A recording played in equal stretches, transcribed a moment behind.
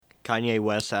Kanye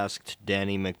West asked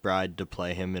Danny McBride to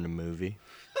play him in a movie.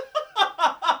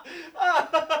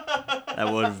 That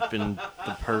would have been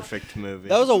the perfect movie.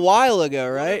 That was a while ago,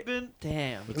 right?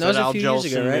 Damn. What's That was that a Al few years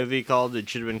Jolson ago, right? movie called? It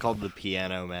should have been called The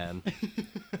Piano Man.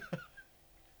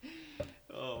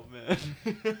 Oh, man.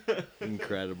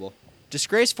 Incredible.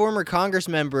 Disgraced former Congress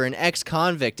member and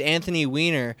ex-convict Anthony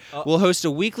Weiner will host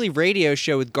a weekly radio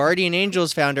show with Guardian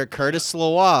Angels founder Curtis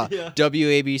Slowa, Yeah.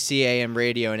 WABC AM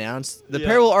radio announced. The Yeah.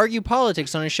 pair will argue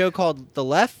politics on a show called The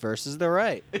Left versus the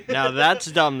Right. Now that's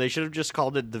dumb. They should have just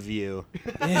called it The View.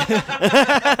 Yeah,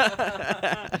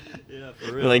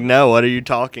 for real. Like, no, what are you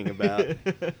talking about?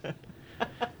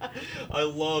 I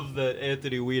love that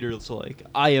Anthony Weeder's like,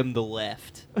 I am the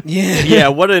left. Yeah. Yeah,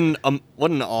 what an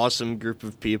awesome group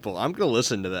of people. I'm gonna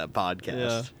listen to that podcast.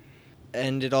 Yeah.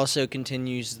 And it also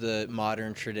continues the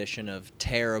modern tradition of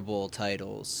terrible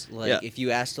titles. Like, Yeah. if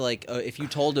you asked, if you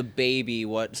told a baby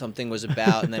what something was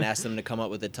about and then asked them to come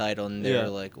up with a title, and they Yeah. were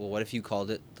like, well, what if you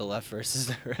called it The Left versus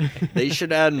the Right? They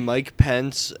should add Mike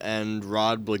Pence and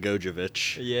Rod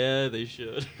Blagojevich. Yeah, they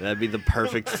should. That'd be the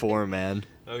perfect four, man.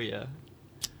 Oh, yeah.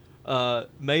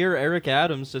 Mayor Eric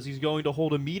Adams says he's going to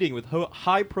hold a meeting with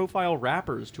high-profile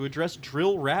rappers to address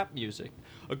drill rap music,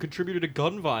 a contributor to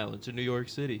gun violence in New York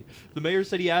City. The mayor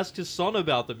said he asked his son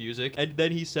about the music, and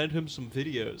then he sent him some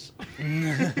videos.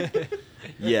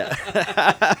 Yeah.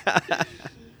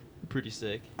 Pretty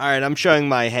sick. All right, I'm showing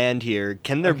my hand here.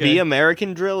 Can there Okay. be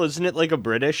American drill? Isn't it like a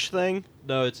British thing?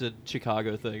 No, it's a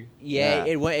Chicago thing. Yeah,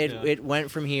 Yeah. it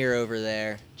went from here over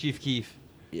there. Chief Keef.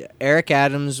 Yeah, Eric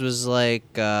Adams was like,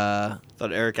 Thought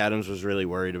Eric Adams was really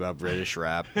worried about British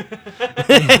rap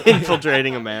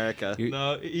infiltrating America.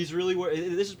 No, he's really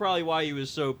this is probably why he was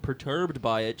so perturbed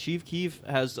by it. Chief Keef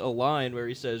has a line where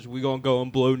he says, "We gonna go and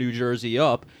blow New Jersey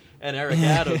up," and Eric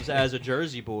Adams, as a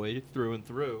Jersey boy through and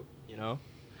through, you know.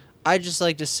 I just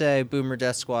like to say, Boomer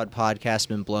Death Squad podcast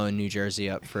been blowing New Jersey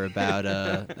up for about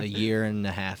a year and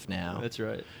a half now. That's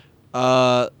right.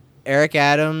 Eric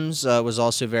Adams was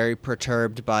also very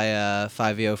perturbed by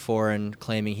 504 and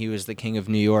claiming he was the king of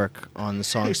New York on the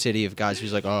song City of Gods. He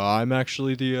was like, oh, I'm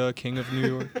actually the king of New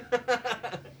York.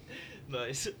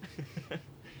 Nice.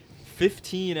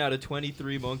 15 out of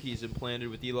 23 monkeys implanted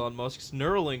with Elon Musk's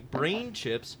Neuralink brain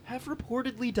chips have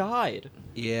reportedly died.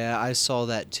 Yeah, I saw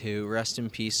that too. Rest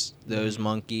in peace, those Mm-hmm.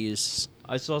 monkeys.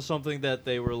 I saw something that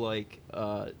they were like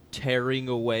tearing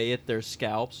away at their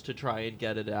scalps to try and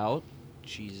get it out.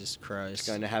 Jesus It's Christ.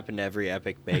 going to happen to every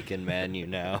Epic Bacon man you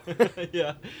know.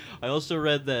 Yeah. I also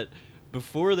read that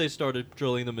before they started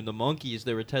drilling them into monkeys,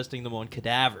 they were testing them on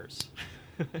cadavers.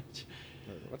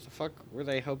 What the fuck were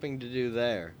they hoping to do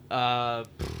there? I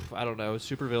don't know,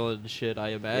 supervillain shit, I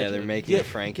imagine. Yeah, they're making a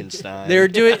Frankenstein. They're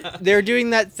doing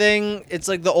that thing. It's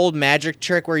like the old magic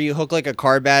trick where you hook like a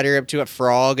car battery up to a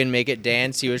frog and make it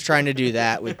dance. He was trying to do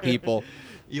that with people.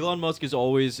 Elon Musk is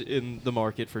always in the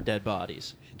market for dead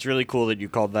bodies. It's really cool that you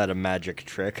called that a magic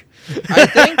trick. I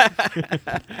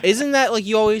think isn't that like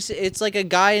you always? It's like a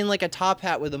guy in like a top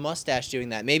hat with a mustache doing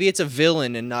that. Maybe it's a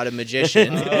villain and not a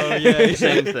magician. Oh, yeah.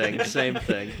 Same thing, same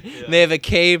thing. Yeah. They have a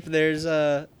cape. There's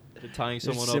They're tying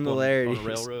someone up on similarities. a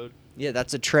railroad. yeah,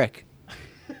 that's a trick.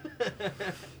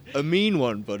 A mean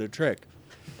one, but a trick.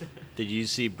 Did you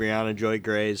see Brianna Joy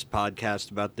Gray's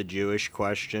podcast about the Jewish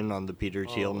question on the Peter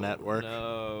Thiel Network?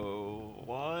 No.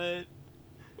 What?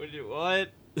 What?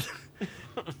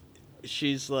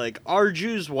 She's like, "Are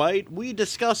Jews white? We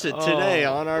discuss it today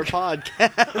Oh. on our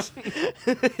podcast."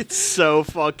 It's so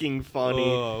fucking funny.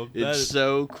 Oh, that It's is-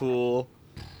 so cool.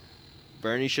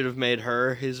 Bernie should have made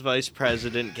her his vice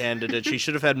president candidate. She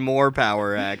should have had more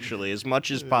power, actually, as much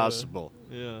as possible.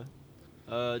 Yeah.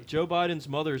 Joe Biden's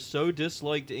mother so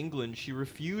disliked England, she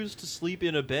refused to sleep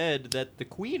in a bed that the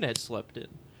Queen had slept in.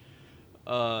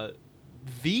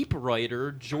 Veep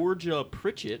writer Georgia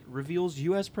Pritchett reveals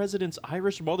U.S. President's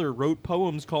Irish mother wrote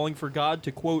poems calling for God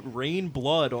to, quote, rain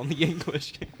blood on the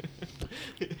English.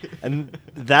 And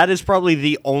that is probably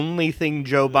the only thing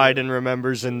Joe Biden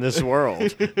remembers in this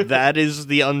world. That is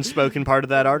the unspoken part of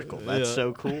that article. That's Yeah.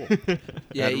 so cool.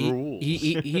 Yeah, That he, rules.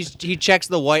 he checks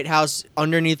the White House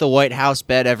underneath the White House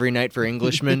bed every night for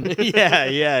Englishmen.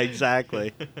 yeah,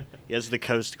 exactly. He has the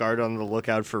Coast Guard on the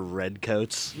lookout for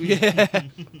redcoats. Yeah.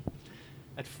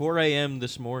 At 4 a.m.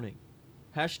 this morning,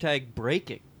 hashtag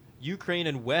breaking, Ukraine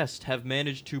and West have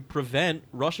managed to prevent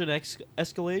Russian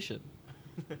escalation.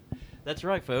 That's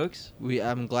right, folks.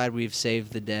 I'm glad we've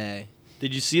saved the day.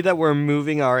 Did you see that we're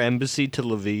moving our embassy to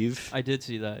Lviv? I did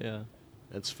see that, yeah.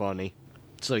 That's funny.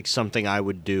 It's like something I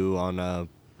would do on a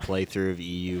playthrough of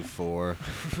EU4.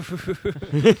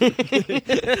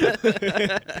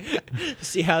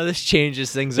 See how this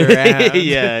changes things around.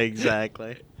 Yeah,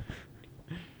 exactly.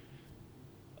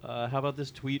 How about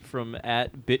this tweet from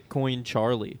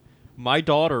 @BitcoinCharlie? My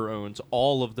daughter owns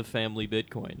all of the family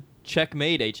Bitcoin.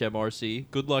 Checkmate, HMRC.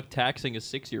 Good luck taxing a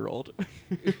 6-year-old.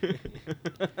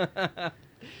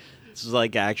 This is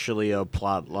like actually a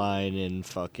plot line in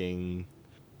fucking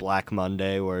Black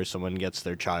Monday where someone gets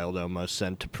their child almost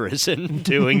sent to prison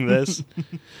doing this.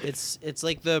 It's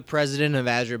like the president of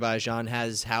Azerbaijan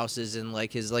has houses in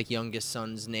like his like youngest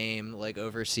son's name, like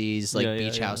overseas, like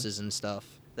beach houses and stuff.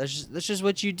 That's just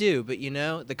what you do, but you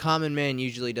know, the common man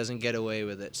usually doesn't get away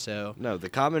with it, so... No, the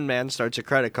common man starts a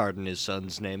credit card in his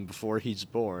son's name before he's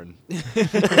born. He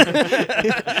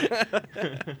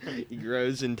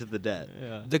grows into the debt.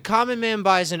 Yeah. The common man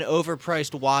buys an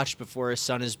overpriced watch before his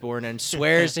son is born and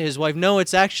swears to his wife, no,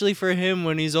 it's actually for him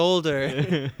when he's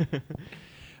older.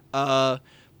 But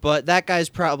that guy's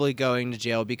probably going to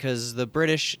jail because the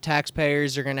British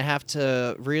taxpayers are going to have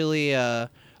to really...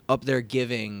 up their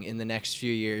giving in the next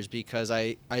few years, because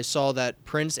I saw that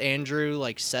Prince Andrew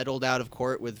like settled out of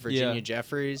court with Virginia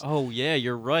Jeffries. Oh yeah,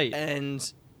 you're right. And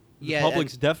the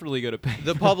public's definitely going to pay.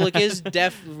 The public is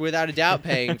without a doubt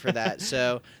paying for that.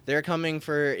 So they're coming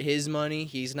for his money.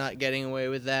 He's not getting away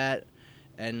with that.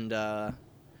 And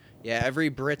every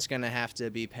Brit's going to have to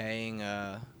be paying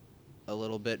a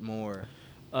little bit more.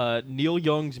 Neil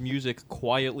Young's music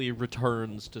quietly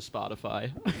returns to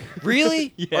Spotify.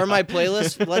 Really? Yeah. Or my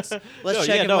playlist? Let's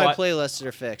check if my playlists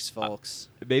are fixed, folks.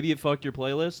 Maybe it fucked your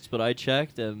playlists, but I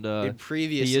checked and it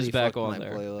previously he is back fucked on my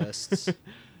there. Playlists.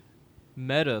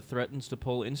 Meta threatens to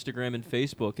pull Instagram and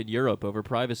Facebook in Europe over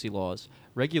privacy laws.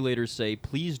 Regulators say,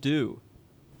 please do.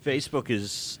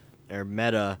 Facebook or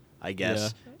Meta, I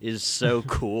guess, is so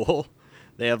cool.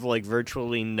 They have like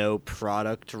virtually no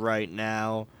product right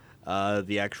now.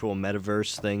 The actual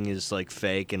metaverse thing is like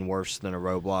fake and worse than a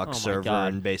Roblox server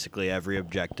in basically every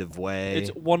objective way.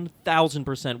 It's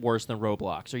 1,000% worse than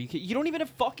Roblox. You don't even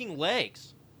have fucking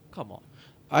legs. Come on.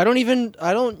 I don't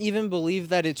even believe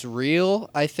that it's real.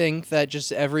 I think that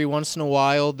just every once in a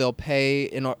while they'll pay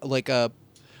like a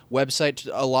website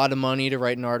a lot of money to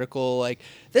write an article like,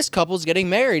 this couple's getting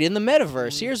married in the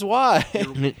metaverse. Here's why.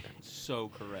 You're so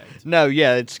correct. No,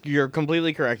 yeah, you're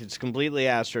completely correct. It's completely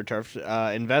astroturf.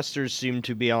 Investors seem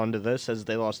to be onto this as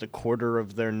they lost a quarter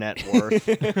of their net worth,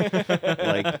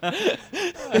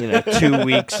 2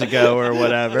 weeks ago or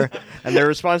whatever. And their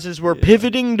responses were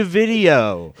pivoting to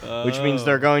video, which means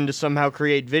they're going to somehow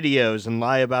create videos and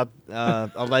lie about,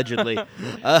 allegedly,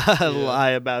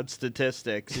 lie about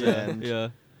statistics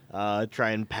and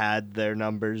try and pad their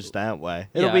numbers that way.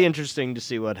 It'll be interesting to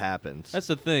see what happens. That's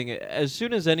the thing. As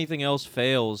soon as anything else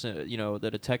fails,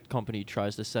 that a tech company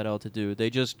tries to set out to do, they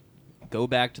just go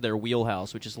back to their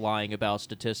wheelhouse, which is lying about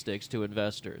statistics to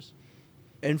investors.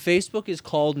 And Facebook is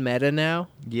called Meta now?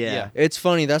 Yeah. It's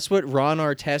funny. That's what Ron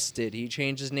Artest did. He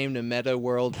changed his name to Meta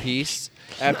World Peace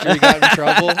after he got in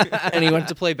trouble, and he went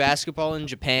to play basketball in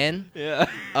Japan. Yeah.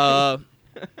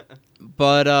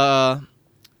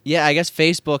 Yeah, I guess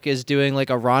Facebook is doing like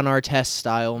a Ron Artest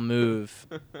style move.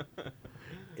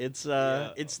 It's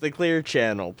the Clear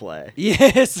Channel play. Yeah,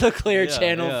 it's the Clear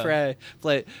Channel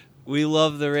play. We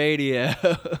love the radio.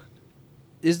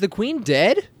 Is the Queen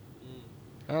dead?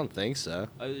 I don't think so.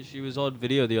 She was on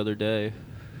video the other day.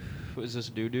 Was this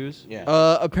doo-doos? Yeah.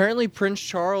 Apparently Prince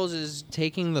Charles is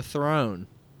taking the throne.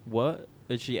 What?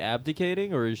 Is she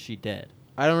abdicating or is she dead?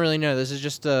 I don't really know. This is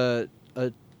just a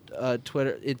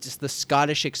Twitter. It's the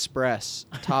Scottish Express,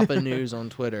 top of news on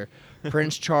Twitter.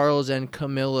 Prince Charles and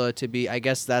Camilla to be, I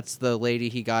guess that's the lady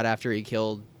he got after he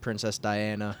killed Princess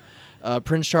Diana.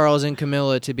 Prince Charles and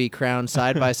Camilla to be crowned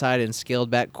side by side in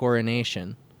scaled-back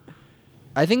coronation.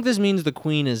 I think this means the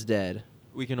Queen is dead.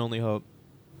 We can only hope.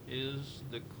 Is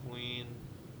the Queen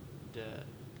dead?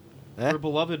 Eh? Her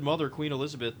beloved mother, Queen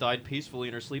Elizabeth, died peacefully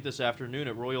in her sleep this afternoon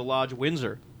at Royal Lodge,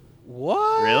 Windsor.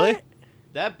 What? Really?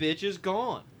 That bitch is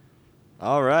gone.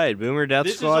 All right, Boomer Death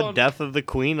This is Squad, on- Death of the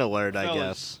Queen alert, I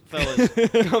guess. Fellas,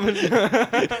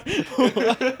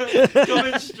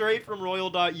 coming straight from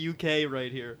royal.uk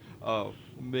right here. Oh,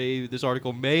 maybe this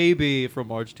article may be from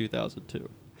March 2002.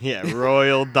 Yeah,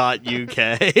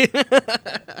 royal.uk.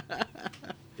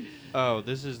 Oh,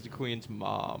 this is the Queen's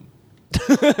mom.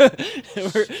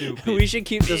 We should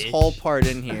keep this whole part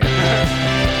in here.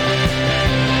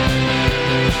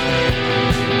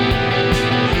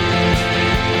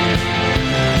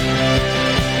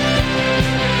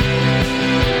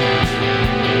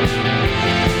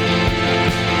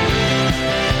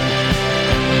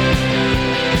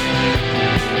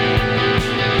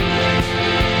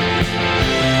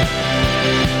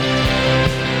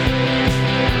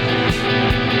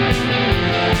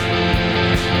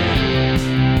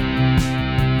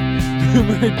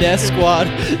 Boomer Death Squad,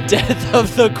 Death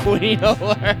of the Queen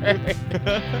alert.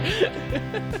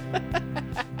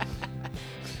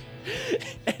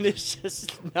 And it's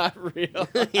just not real.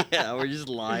 Yeah, we're just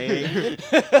lying.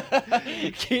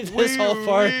 Keep this whole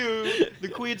part. The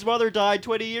Queen's mother died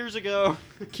 20 years ago.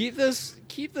 Keep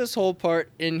this whole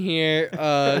part in here.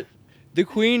 The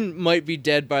Queen might be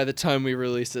dead by the time we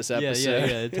release this episode.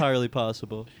 Yeah, entirely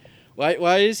possible.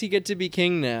 Why does he get to be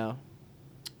king now?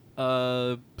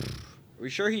 Are we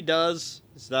sure he does?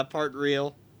 Is that part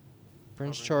real?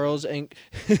 Prince Charles and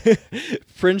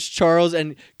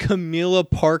Camilla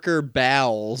Parker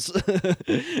Bowles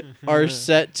are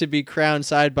set to be crowned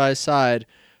side by side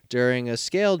during a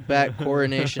scaled-back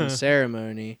coronation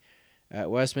ceremony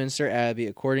at Westminster Abbey,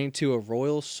 according to a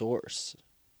royal source.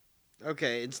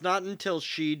 Okay, it's not until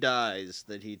she dies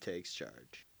that he takes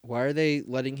charge. Why are they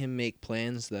letting him make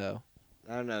plans, though?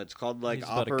 I don't know. It's called like He's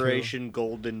about to Operation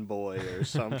Golden Boy or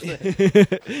something.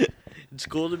 It's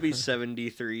cool to be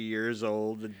 73 years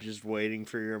old and just waiting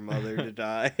for your mother to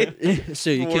die So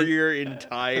you for can, your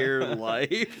entire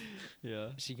life. Yeah.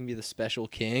 so you can be the special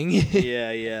king.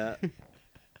 Yeah.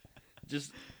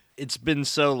 Just, it's been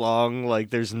so long.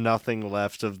 Like, there's nothing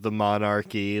left of the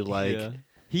monarchy. Like, Yeah.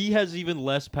 He has even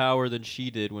less power than she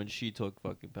did when she took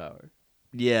fucking power.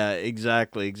 yeah,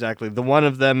 exactly. The one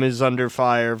of them is under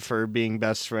fire for being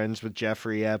best friends with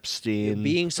Jeffrey Epstein.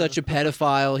 Being such a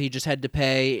pedophile, he just had to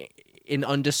pay an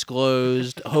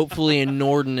undisclosed, hopefully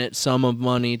inordinate sum of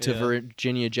money to Yeah.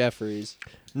 Virginia Jeffries.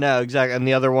 No, exactly. And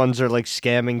the other ones are like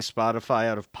scamming Spotify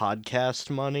out of podcast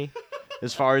money,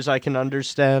 as far as I can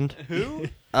understand. Who?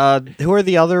 Who are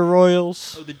the other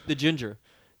royals? Oh, the ginger.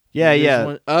 Yeah, There's yeah.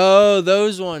 one- Oh,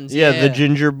 those ones. Yeah, Yeah, the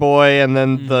ginger boy and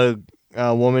then Mhm. the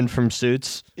woman from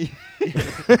Suits. Yeah.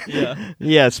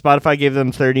 Yeah, Spotify gave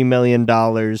them $30 million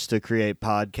to create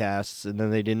podcasts, and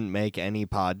then they didn't make any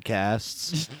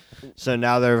podcasts. So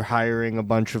now they're hiring a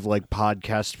bunch of like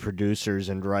podcast producers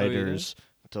and writers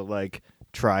to like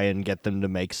try and get them to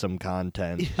make some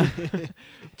content.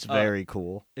 It's very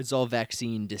cool. It's all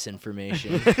vaccine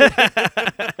disinformation.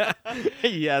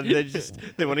 Yeah,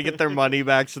 they want to get their money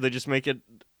back, so they just make it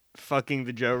fucking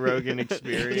the Joe Rogan That's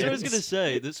experience. what I was gonna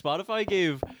say. That Spotify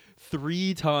gave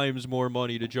 3 times more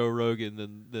money to Joe Rogan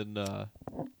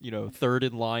than third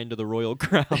in line to the royal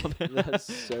crown.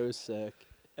 That's so sick.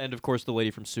 And of course the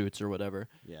lady from Suits or whatever.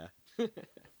 Yeah.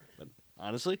 But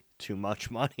honestly, too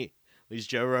much money. At least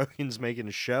Joe Rogan's making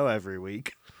a show every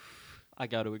week. I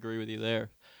got to agree with you there.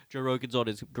 Joe Rogan's on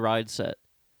his grind set.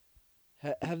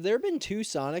 Have there been 2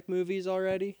 Sonic movies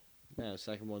already? No,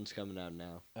 second one's coming out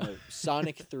now.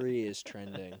 Sonic 3 is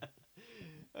trending.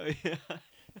 Oh yeah.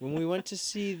 When we went to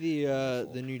see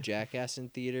the new Jackass in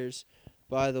theaters,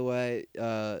 by the way,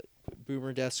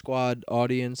 Boomer Death Squad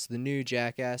audience, the new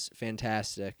Jackass,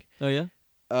 fantastic. Oh yeah.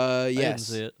 I didn't Yes.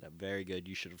 see it. No, very good.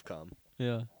 You should have come.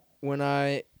 Yeah. When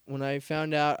I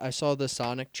found out, I saw the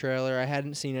Sonic trailer. I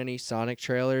hadn't seen any Sonic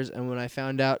trailers, and when I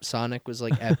found out Sonic was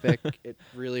like epic, it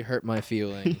really hurt my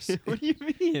feelings. What do you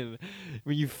mean?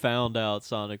 When you found out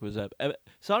Sonic was epic?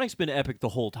 Sonic's been epic the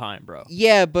whole time, bro.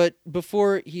 Yeah, but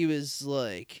before he was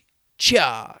like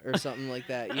cha or something like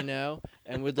that, you know,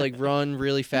 and would like run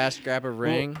really fast, grab a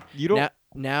ring. You don't.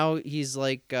 Now he's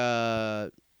like Deadpool.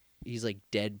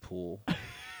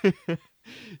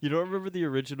 You don't remember the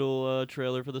original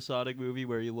trailer for the Sonic movie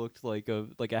where you looked like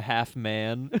a half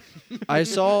man? I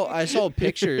saw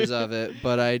pictures of it,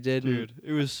 but I didn't. Dude,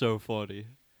 it was so funny.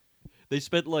 They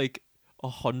spent like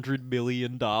 $100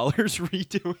 million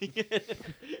redoing it.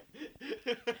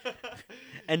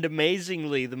 And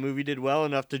amazingly, the movie did well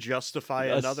enough to justify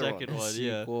A another second one,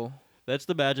 yeah. Sequel. That's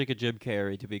the magic of Jim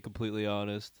Carrey, to be completely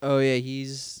honest. Oh yeah,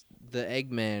 he's the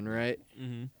Eggman, right?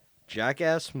 Mm-hmm.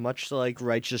 Jackass, much like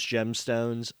Righteous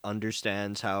Gemstones,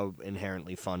 understands how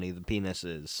inherently funny the penis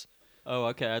is. Oh,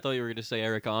 okay. I thought you were going to say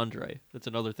Eric Andre. That's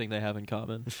another thing they have in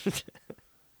common.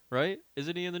 Right?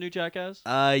 Isn't he in the new Jackass?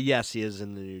 Yes, he is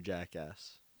in the new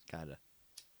Jackass. Kinda.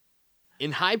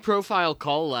 In high-profile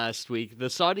call last week, the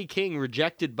Saudi king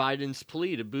rejected Biden's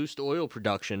plea to boost oil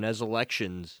production as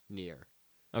elections near.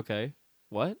 Okay.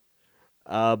 What?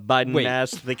 Biden Wait.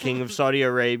 asked the king of Saudi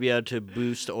Arabia to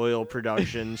boost oil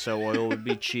production so oil would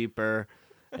be cheaper,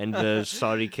 and the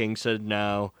Saudi king said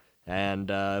no. And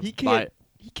He can't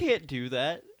do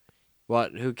that.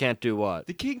 what? Who can't do what?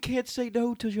 The king can't say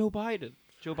no to Joe Biden.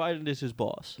 Joe Biden is his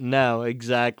boss. No,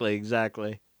 exactly.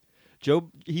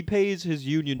 He pays his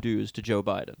union dues to Joe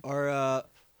Biden.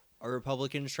 Are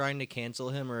Republicans trying to cancel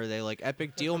him, or are they like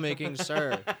epic deal making,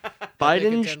 sir?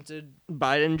 Biden attempted.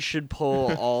 Biden should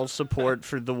pull all support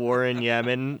for the war in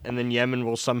Yemen, and then Yemen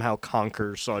will somehow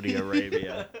conquer Saudi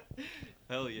Arabia.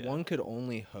 Hell yeah. One could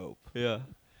only hope. Yeah.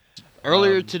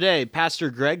 Earlier today, Pastor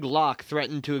Greg Locke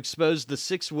threatened to expose the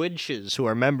 6 witches who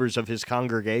are members of his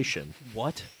congregation.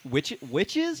 What?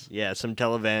 Witches? Yeah, some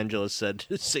televangelist said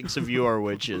 6 of you are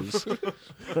witches.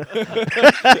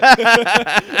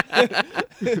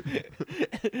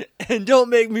 And don't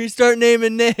make me start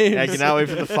naming names. I cannot wait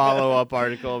for the follow-up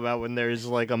article about when there's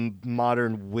like a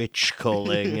modern witch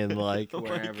culling and like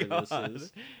wherever this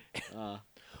is.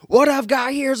 What I've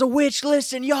got here is a witch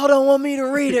list, and y'all don't want me to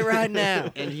read it right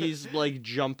now. And he's like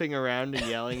jumping around and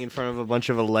yelling in front of a bunch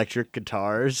of electric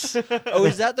guitars. Oh,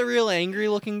 is that the real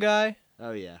angry-looking guy?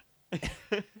 Oh yeah.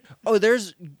 Oh,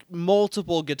 there's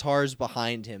multiple guitars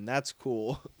behind him. That's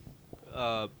cool.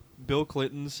 Bill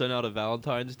Clinton sent out a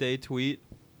Valentine's Day tweet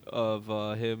of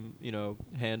him,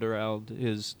 hand around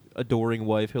his adoring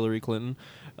wife, Hillary Clinton,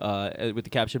 with the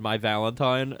caption, "My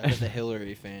Valentine." I bet the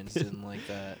Hillary fans didn't like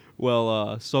that.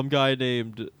 Well, some guy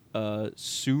named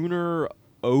Sooner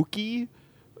Oki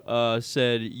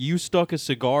said, "You stuck a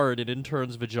cigar in an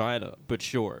intern's vagina, but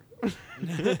sure."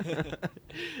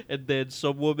 And then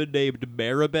some woman named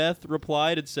Maribeth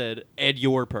replied and said, "And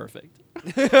you're perfect."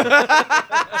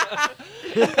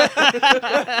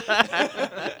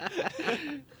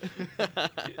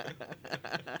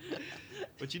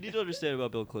 What you need to understand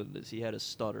about Bill Clinton is he had a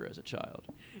stutter as a child.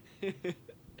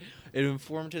 It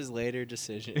informed his later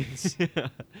decisions.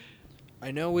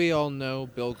 I know we all know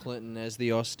Bill Clinton as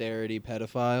the austerity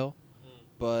pedophile,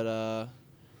 but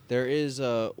there is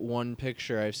one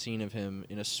picture I've seen of him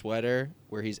in a sweater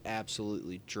where he's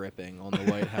absolutely dripping on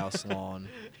the White House lawn.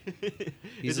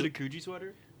 Is it a Coogee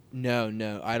sweater?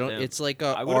 No, I don't. Damn. It's like a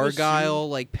I would've Argyle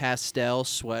like pastel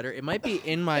sweater. It might be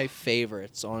in my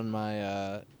favorites on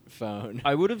my phone.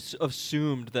 I would have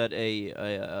assumed that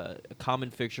a common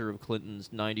fixture of Clinton's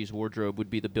 90s wardrobe would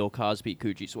be the Bill Cosby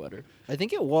Coogee sweater. I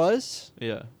think it was.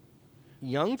 Yeah.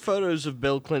 Young photos of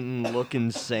Bill Clinton look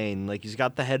insane. Like he's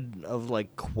got the head of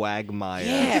like Quagmire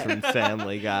Yeah. from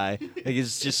Family Guy. Like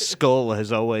his just skull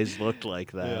has always looked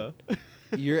like that. Yeah.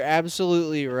 You're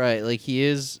absolutely right. Like he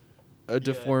is a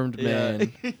deformed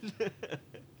man.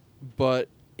 But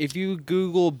if you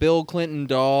Google Bill Clinton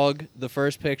dog, the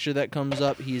first picture that comes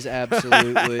up, he's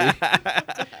absolutely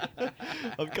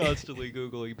I'm constantly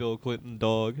Googling Bill Clinton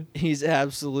dog. he's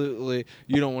absolutely.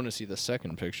 You don't want to see the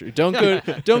second picture. Don't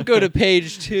go to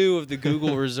page 2 of the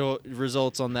Google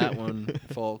results on that one,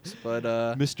 folks. But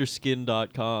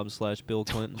MrSkin.com/Bill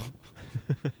Clinton.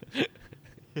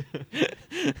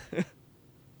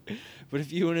 But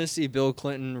if you want to see Bill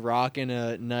Clinton rocking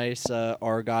a nice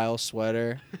Argyle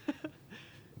sweater,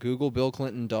 Google Bill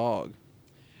Clinton dog.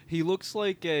 He looks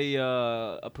like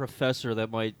a professor that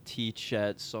might teach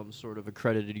at some sort of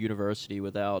accredited university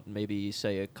without maybe,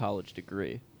 say, a college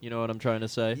degree. You know what I'm trying to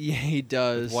say? Yeah, he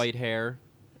does. With white hair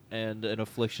and an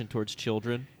affliction towards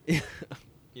children. You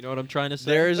know what I'm trying to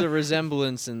say? There is a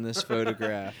resemblance in this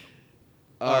photograph.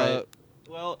 All right.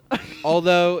 Well,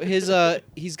 Although he's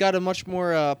got a much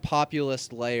more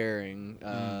populist layering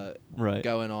right.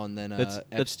 going on than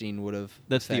Epstein would have.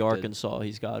 That's the affected. Arkansas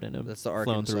he's got in him. That's the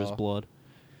Flowing through his Arkansas.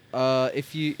 blood.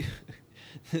 If you,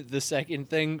 the second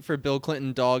thing for Bill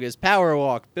Clinton dog is power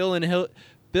walk. Bill and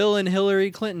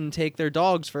Hillary Clinton take their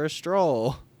dogs for a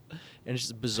stroll, and it's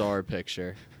just a bizarre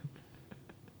picture.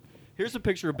 Here's a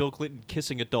picture of Bill Clinton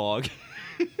kissing a dog.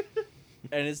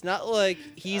 And it's not like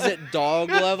he's at dog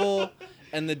level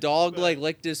and the dog like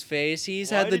licked his face.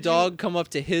 He's Why had the did dog come up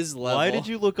to his level. Why did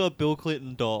you look up Bill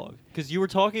Clinton dog? Because you were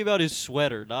talking about his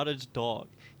sweater, not his dog.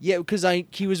 Yeah, because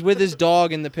he was with his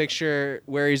dog in the picture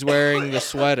where he's wearing the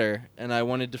sweater, and I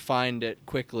wanted to find it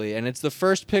quickly. And it's the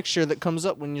first picture that comes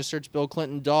up when you search Bill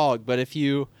Clinton dog. But if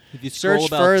you Scroll search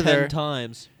about further, 10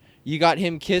 times. you got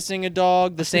him kissing a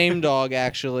dog, the same dog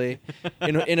actually,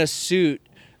 in a suit.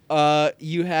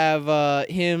 You have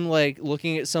him like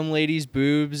looking at some lady's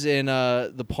boobs in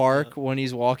the park when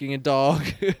he's walking a dog.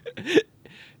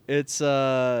 It's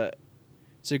a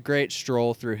great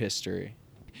stroll through history.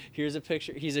 Here's a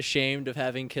picture. He's ashamed of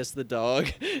having kissed the dog.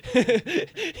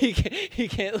 He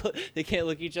can't. They can't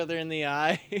look each other in the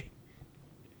eye.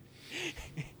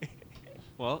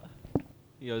 Well,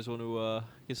 you guys want to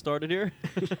get started here?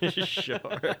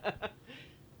 Sure.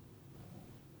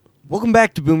 Welcome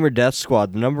back to Boomer Death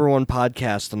Squad, the #1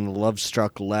 podcast on the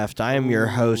Love-Struck left. I am your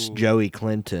host, Ooh. Joey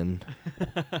Clinton.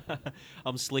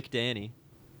 I'm Slick Danny.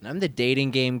 And I'm the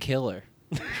dating game killer.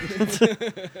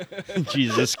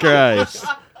 Jesus Christ.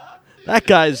 That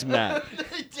guy's Matt.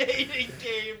 Dating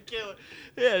game killer.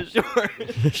 Yeah, sure.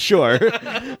 Sure.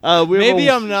 Maybe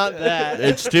I'm not that.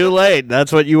 It's too late.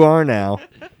 That's what you are now.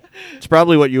 It's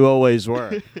probably what you always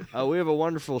were. We have a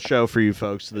wonderful show for you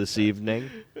folks this evening.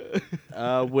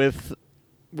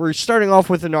 We're starting off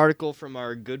with an article from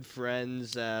our good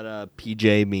friends at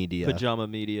PJ Media. Pajama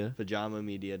Media.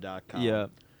 PajamaMedia.com. Yeah.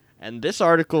 And this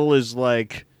article is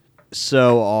like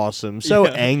so awesome, so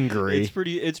Yeah. angry.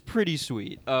 It's pretty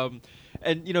sweet.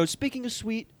 And speaking of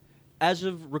sweet, as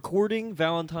of recording,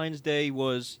 Valentine's Day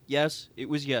was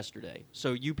yesterday.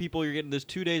 So you people, you're getting this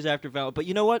 2 days after Valentine's. But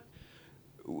you know what?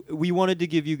 We wanted to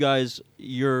give you guys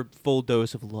your full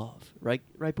dose of love, right,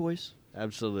 boys?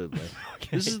 Absolutely.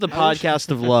 Okay. This is the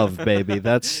podcast of love, baby.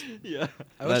 That's Yeah.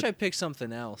 I wish That- I picked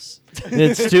something else.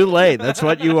 it's too late. That's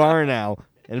what you are now.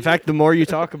 In fact, the more you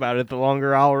talk about it, the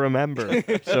longer I'll remember.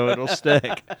 So it'll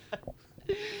stick.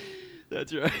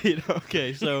 That's right.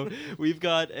 Okay, so we've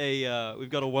got a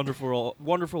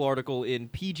wonderful article in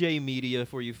PJ Media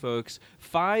for you folks.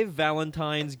 5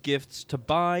 Valentine's gifts to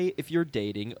buy if you're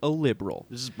dating a liberal.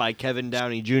 This is by Kevin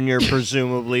Downey Jr.,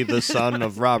 presumably the son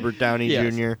of Robert Downey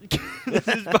Yes. Jr. This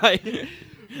is my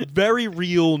very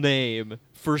real name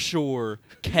for sure,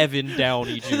 Kevin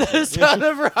Downey Jr. The son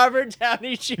of Robert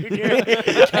Downey Jr.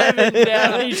 Kevin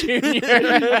Downey Jr.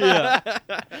 Yeah.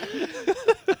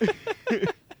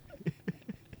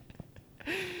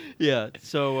 Yeah.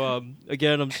 So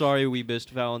again, I'm sorry we missed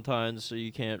Valentine's, so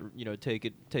you can't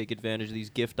take advantage of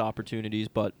these gift opportunities.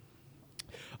 But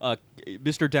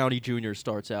Mr. Downey Jr.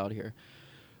 starts out here.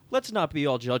 Let's not be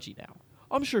all judgy now.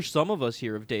 I'm sure some of us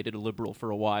here have dated a liberal for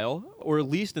a while, or at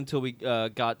least until we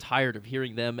got tired of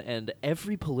hearing them end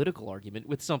every political argument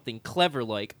with something clever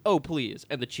like, "Oh, please,"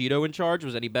 and the Cheeto in charge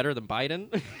was any better than Biden.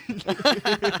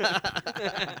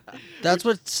 That's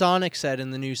what Sonic said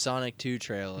in the new Sonic 2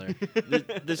 trailer.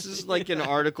 This is like an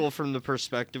article from the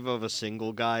perspective of a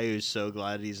single guy who's so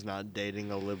glad he's not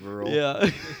dating a liberal. Yeah.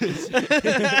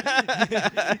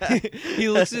 He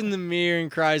looks in the mirror and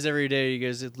cries every day. He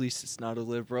goes, "At least it's not a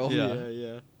liberal." Yeah.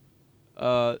 Yeah.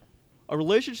 A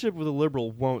relationship with a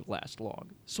liberal won't last long,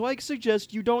 so I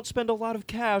suggest you don't spend a lot of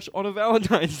cash on a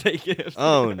Valentine's Day gift.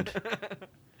 Owned.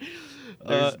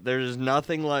 There's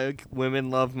nothing like women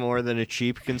love more than a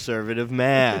cheap conservative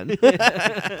man.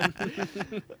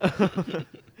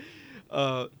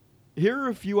 Here are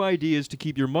a few ideas to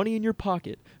keep your money in your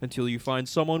pocket until you find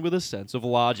someone with a sense of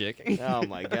logic. Oh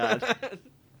my god.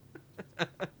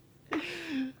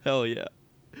 Hell yeah.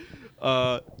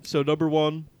 So number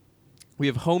 1, we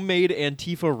have homemade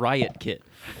Antifa riot kit.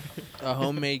 A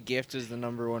homemade gift is the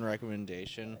number one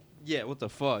recommendation. Yeah, what the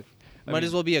fuck? Might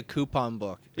as well be a coupon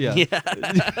book. Yeah. Wash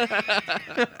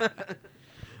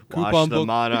Coupon the book.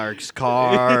 monarch's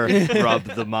car, rub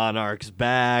the monarch's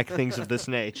back, things of this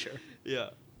nature. Yeah.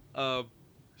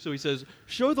 So he says,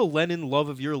 show the Lenin love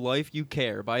of your life you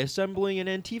care by assembling an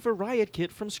Antifa riot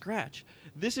kit from scratch.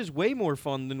 This is way more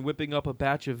fun than whipping up a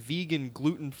batch of vegan,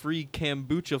 gluten-free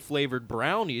kombucha-flavored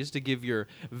brownies to give your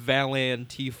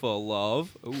Valantifa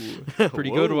love. Ooh, pretty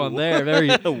good Whoa. one there. Very,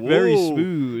 very Whoa.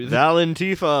 smooth.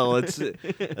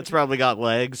 Valantifa, that's probably got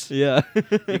legs. Yeah.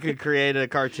 You could create a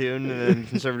cartoon, and then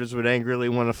conservatives would angrily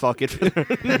want to fuck it for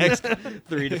the next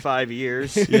 3 to 5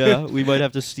 years. Yeah, we might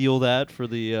have to steal that for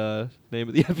the name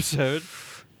of the episode.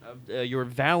 Your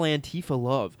Valantifa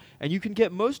love. And you can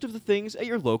get most of the things at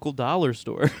your local dollar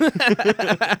store. Fucking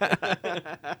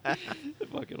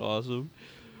awesome.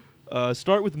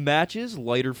 Start with matches,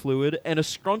 lighter fluid, and a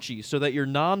scrunchie so that your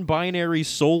non-binary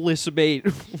soulless mate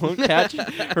won't catch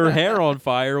her hair on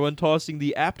fire when tossing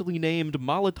the aptly named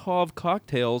Molotov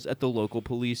cocktails at the local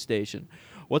police station.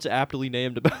 What's aptly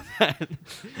named about that?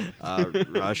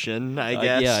 Russian, I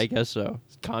guess. Yeah, I guess so.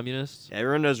 Communists?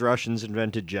 Everyone knows Russians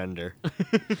invented gender.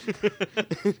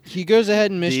 He goes ahead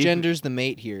and Deep- misgenders the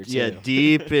mate here, too. Yeah,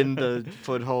 deep in the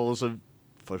footholds,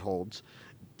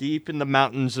 deep in the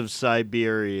mountains of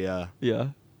Siberia,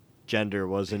 Yeah. gender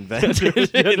was invented. in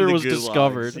Gender the was gulags.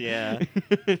 discovered. Yeah.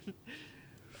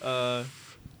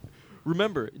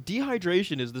 Remember,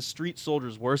 dehydration is the street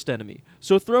soldier's worst enemy.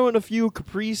 So throw in a few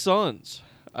Capri Suns.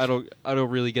 I don't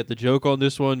really get the joke on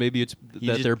this one. Maybe it's that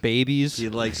just- they're babies. He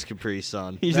likes Capri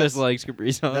Sun. He That's- just likes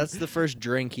Capri Suns. That's the first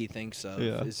drink he thinks of.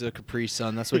 Yeah. Is a Capri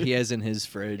Sun. That's what he has in his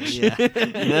fridge. Yeah.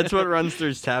 And that's what runs through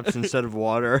his taps instead of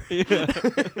water.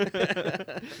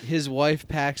 His wife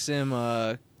packs him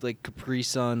like Capri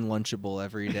Sun Lunchable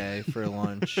every day for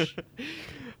lunch.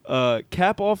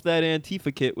 Cap off that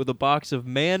Antifa kit with a box of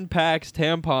Man Packs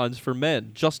tampons for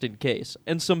men, just in case,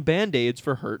 and some Band-Aids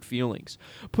for hurt feelings.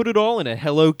 Put it all in a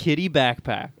Hello Kitty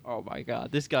backpack. Oh my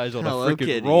god, this guy's on Hello a freaking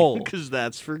Kitty, roll. because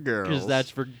that's for girls. Because that's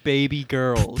for baby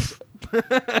girls.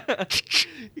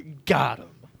 Got him.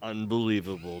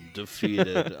 Unbelievable,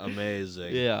 defeated,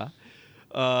 amazing. Yeah.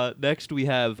 Next, we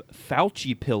have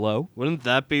Fauci pillow. Wouldn't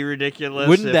that be ridiculous?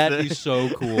 Wouldn't if that the- be so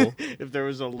cool? If there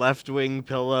was a left-wing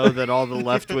pillow that all the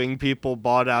left-wing people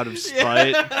bought out of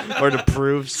spite or to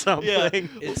prove something.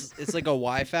 It's like a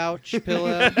Y-Fouch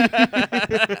pillow.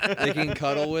 They can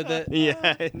cuddle with it.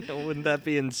 Yeah, wouldn't that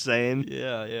be insane?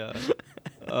 Yeah.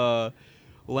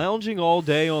 Lounging all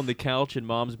day on the couch in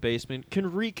mom's basement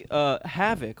can wreak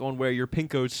havoc on where your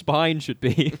pinko's spine should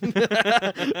be.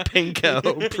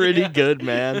 Pinko, pretty good,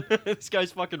 man. This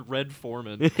guy's fucking Red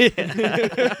Foreman.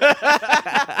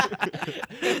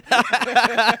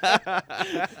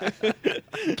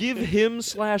 Give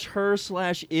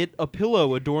him/her/it a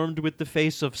pillow adorned with the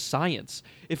face of science.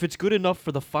 If it's good enough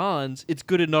for the Fonz, it's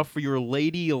good enough for your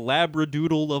lady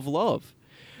labradoodle of love.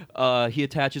 He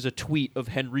attaches a tweet of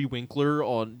Henry Winkler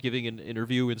on giving an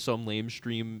interview in some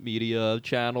lamestream media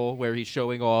channel where he's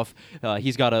showing off.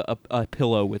 He's got a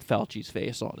pillow with Fauci's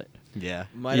face on it. Yeah.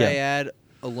 Might Yeah. I add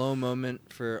a low moment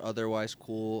for otherwise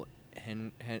cool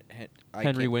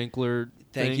Henry Winkler.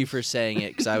 Thank you for saying it,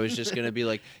 because I was just going to be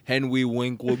like, Henry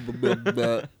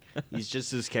Winkler. He's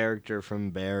just his character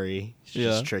from Barry. He's Yeah.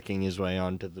 just tricking his way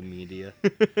onto the media.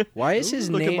 Why is his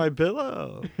Look name? at my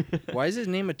pillow. Why is his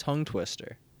name a tongue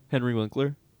twister? Henry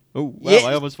Winkler. Oh, wow, Yeah.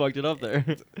 I almost fucked it up there.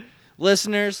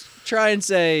 Listeners, try and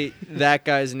say that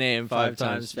guy's name Five five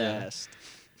times times, yeah. fast.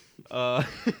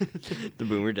 The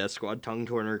Boomer Death Squad tongue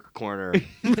torner corner.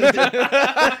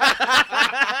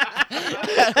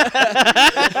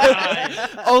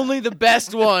 Only the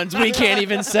best ones. We can't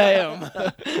even say them.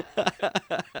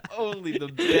 Only the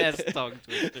best tongue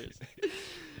twisters.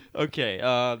 Okay,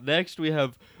 next we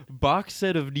have box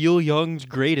set of Neil Young's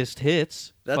greatest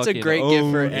hits. That's a Fucking great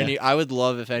gift for yeah. any. I would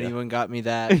love if anyone got me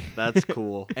that. That's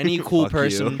cool. Any cool Fuck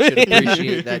person you. should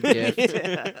appreciate that gift.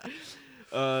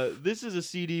 This is a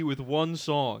CD with one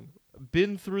song.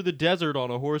 Been Through the Desert on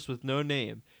a Horse with No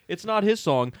Name. It's not his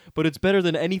song, but it's better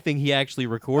than anything he actually Oh,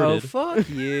 recorded. fuck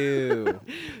you.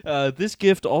 This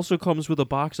gift also comes with a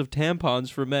box of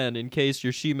tampons for men in case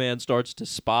your she-man starts to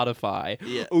Spotify.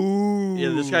 Yeah. Ooh. Yeah,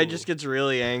 this guy just gets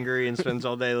really angry and spends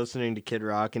all day listening to Kid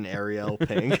Rock and Ariel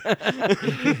Pink.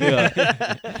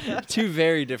 Two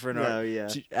very different Oh,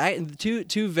 artists. yeah.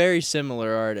 Two very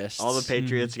similar artists. All the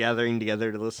patriots gathering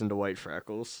together to listen to White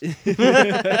Freckles.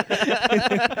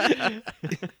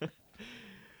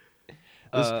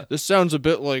 This sounds a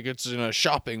bit like it's in a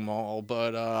shopping mall,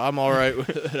 but I'm all right with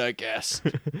it, I guess.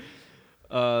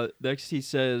 Next he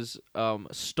says,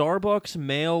 Starbucks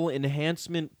male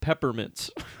enhancement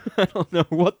peppermints. I don't know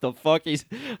what the fuck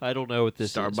I don't know what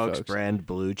this is, Starbucks folks. brand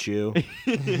Blue Chew.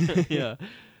 Yeah.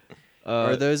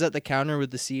 Are those at the counter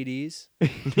with the CDs?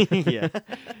 Yeah.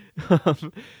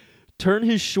 Turn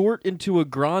his short into a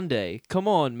grande. Come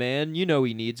on, man. You know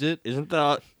he needs it. Isn't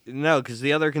that... No, because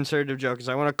the other conservative joke is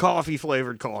I want a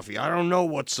coffee-flavored coffee. I don't know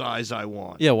what size I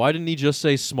want. Yeah, why didn't he just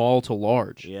say small to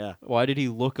large? Yeah. Why did he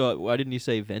look up? Why didn't he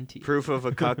say venti? Proof of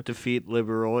a cuck defeat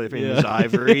liberal in Yeah. his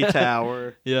ivory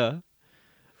tower. Yeah.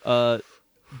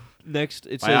 Next,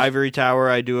 it By says ivory tower,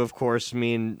 I do, of course,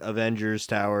 mean Avengers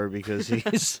Tower because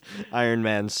he's Iron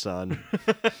Man's son.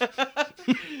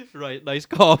 right. Nice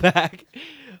callback.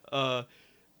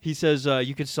 He says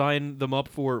you can sign them up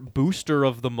for Booster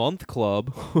of the Month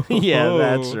Club. Yeah,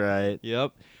 that's right.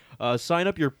 Yep. Sign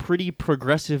up your pretty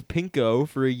progressive pinko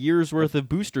for a year's worth of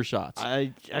booster shots.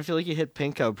 I feel like you hit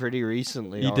Pinko pretty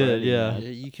recently. You did, already, yeah. man.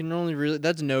 You can only really.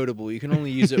 That's notable. You can only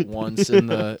use it once in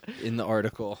the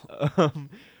article.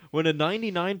 When a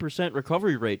 99%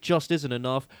 recovery rate just isn't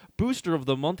enough, Booster of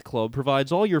the Month Club provides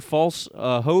all your false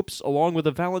hopes along with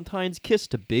a Valentine's kiss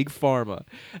to Big Pharma.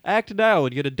 Act now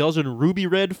and get a dozen ruby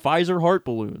red Pfizer heart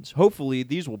balloons. Hopefully,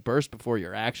 these will burst before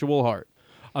your actual heart.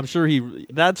 I'm sure he...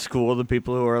 That's cool. The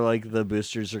people who are like, the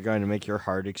boosters are going to make your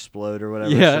heart explode or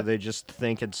whatever. Yeah. So they just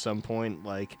think at some point,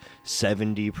 like,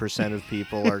 70% of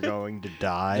people are going to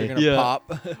die. They're gonna Yeah.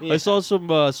 pop. I saw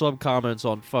some comments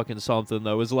on fucking something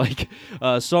that was like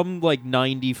some like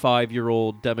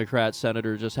 95-year-old Democrat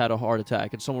senator just had a heart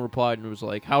attack, and someone replied and it was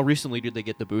like, "How recently did they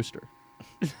get the booster?"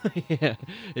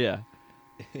 yeah.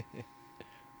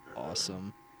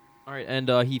 Awesome. All right, and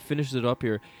he finishes it up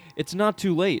here. It's not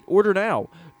too late. Order now.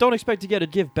 Don't expect to get a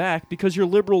gift back because your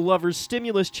liberal lover's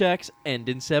stimulus checks end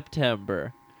in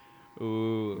September. Ooh,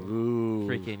 Ooh.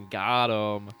 freaking got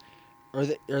him. Are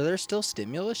there still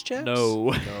stimulus checks?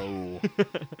 No. No.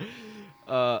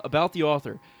 About the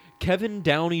author. Kevin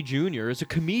Downey Jr. is a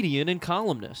comedian and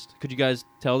columnist. Could you guys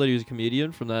tell that he was a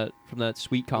comedian from that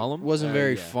sweet column? Wasn't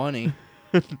very yeah. funny.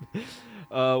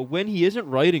 When he isn't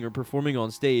writing or performing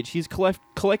on stage, he's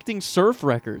collecting surf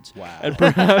records. Wow. And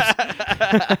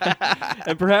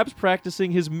perhaps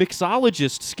practicing his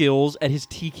mixologist skills at his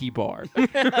tiki bar.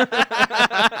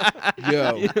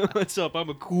 Yo, What's up? I'm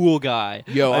a cool guy.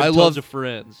 Yo, I have I tons love- of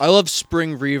friends. I love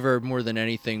spring reverb more than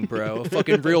anything, bro. A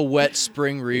fucking real wet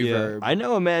spring reverb. I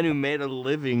know a man who made a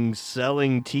living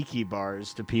selling tiki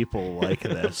bars to people like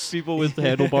this. People with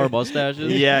handlebar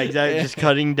mustaches. Yeah, exactly. Just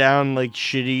cutting down like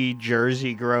shitty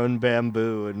Jersey-grown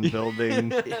bamboo and building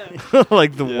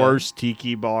like the Yeah. worst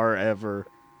tiki bar ever.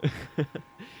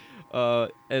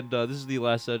 This is the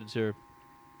last sentence here.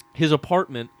 His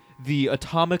apartment, the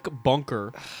Atomic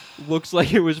Bunker, looks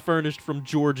like it was furnished from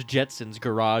George Jetson's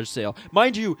garage sale.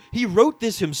 Mind you, he wrote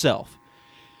this himself.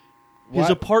 His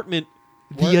What? apartment,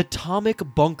 the What? Atomic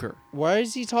Bunker. Why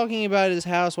is he talking about his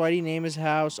house? Why did he name his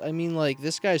house? I mean, like,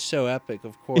 this guy's so epic,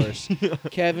 of course.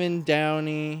 Kevin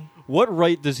Downey What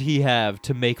right does he have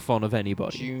to make fun of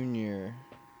anybody? Jr.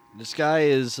 This guy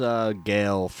is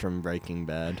Gale from Breaking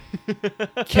Bad.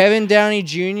 Kevin Downey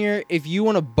Jr., if you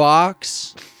want to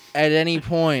box at any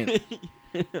point,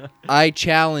 I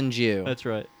challenge you. That's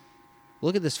right.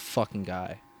 Look at this fucking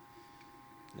guy.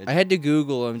 I had to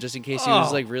Google him just in case he was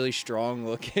Oh. like really strong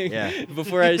looking. Yeah.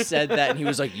 Before I said that, and he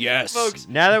was like, "Yes, Folks,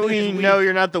 Now that we know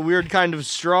you're not the weird kind of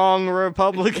strong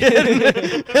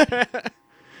Republican,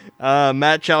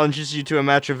 Matt challenges you to a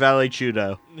match of Valley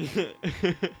Chudo.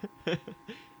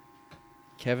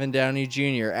 Kevin Downey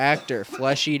Jr., actor,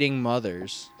 flesh-eating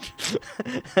mothers."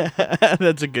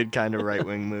 That's a good kind of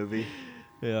right-wing movie.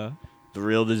 Yeah. The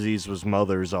real disease was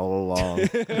mothers all along.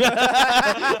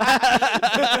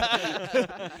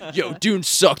 Yo, Dune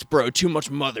sucked, bro. Too much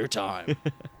mother time.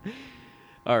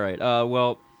 All right.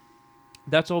 Well,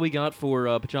 that's all we got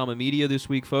for Pajama Media this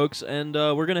week, folks. And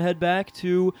we're going to head back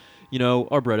to,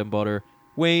 our bread and butter,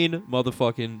 Wayne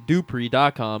motherfucking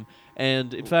Dupree.com.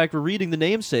 And, in fact, we're reading the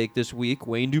namesake this week,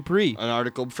 Wayne Dupree. An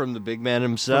article from the big man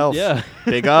himself. Yeah.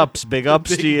 Big ups Big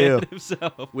to you. man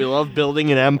himself. We love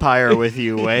building an empire with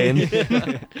you, Wayne.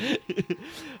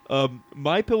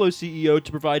 My Pillow CEO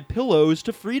to provide pillows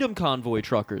to Freedom Convoy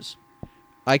truckers.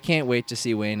 I can't wait to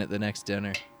see Wayne at the next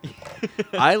dinner.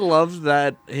 I love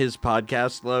that his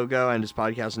podcast logo and his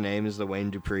podcast name is the Wayne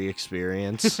Dupree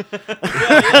Experience.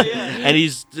 And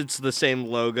it's the same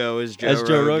logo as Joe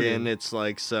Joe Rogan. Rogan. It's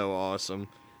like so awesome.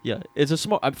 Yeah, it's a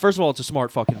smart. First of all, it's a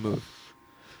smart fucking move.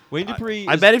 Wayne Dupree.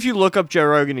 I is- bet if you look up Joe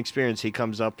Rogan Experience, he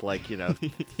comes up like,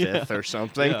 fifth or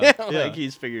something. Yeah, Like yeah.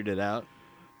 he's figured it out.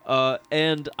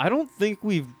 And I don't think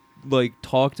we've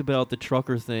talked about the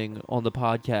trucker thing on the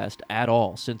podcast at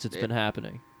all since it's been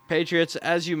happening. Patriots,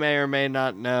 as you may or may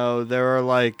not know, there are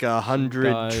like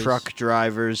 100 guys. truck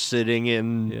drivers sitting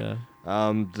in Yeah.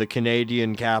 the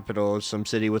Canadian capital, some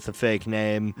city with a fake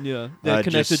name. Yeah. They're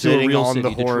connected just to a sitting real on city,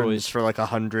 the horns Detroit. for like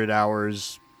 100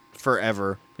 hours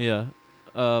forever. Yeah.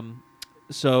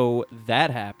 So that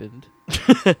happened.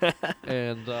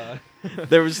 And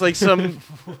There was like some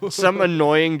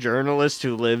annoying journalist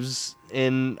who lives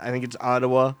in, I think it's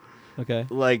Ottawa, okay.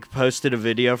 like posted a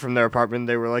video from their apartment.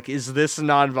 They were like, "Is this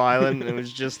nonviolent?" And it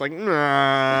was just like,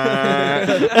 nah.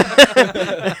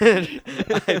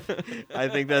 I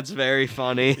think that's very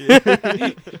funny.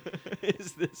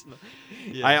 Is this?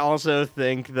 Yeah. I also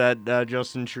think that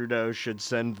Justin Trudeau should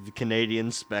send the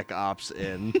Canadian Spec Ops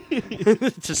in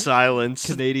to silence.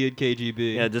 Canadian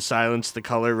KGB. Yeah, to silence the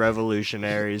color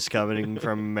revolutionaries coming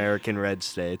from American red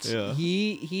states. Yeah.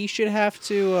 He should have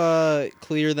to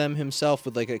clear them himself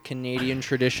with like a Canadian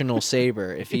traditional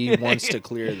saber if he wants to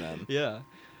clear them. Yeah.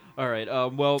 All right.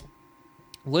 Well,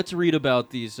 let's read about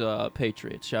these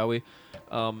Patriots, shall we?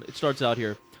 It starts out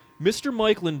here. Mr.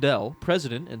 Mike Lindell,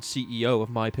 president and CEO of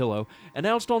MyPillow,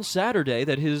 announced on Saturday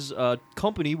that his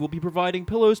company will be providing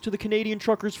pillows to the Canadian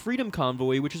Truckers' Freedom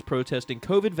Convoy, which is protesting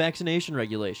COVID vaccination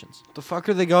regulations. What the fuck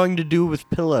are they going to do with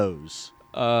pillows?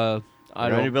 I They're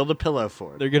going to don't. build a pillow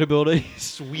for it. They're gonna build a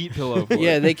sweet pillow for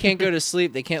Yeah, it. they can't go to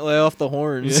sleep. They can't lay off the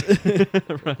horns.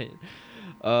 Right.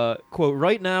 Quote,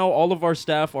 right now, all of our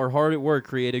staff are hard at work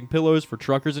creating pillows for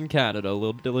truckers in Canada,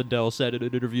 Lindell said in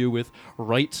an interview with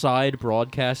Right Side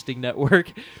Broadcasting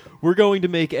Network. We're going to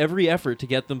make every effort to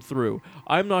get them through.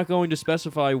 I'm not going to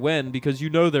specify when because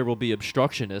there will be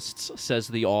obstructionists, says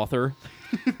the author.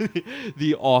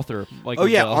 The author. Like Oh,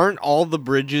 yeah. Lindell. Aren't all the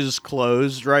bridges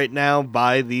closed right now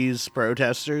by these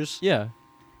protesters? Yeah.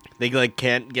 They like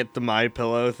can't get the My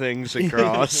Pillow things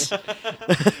across.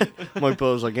 My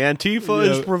Pillow's like Antifa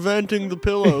is Yeah. preventing the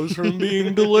pillows from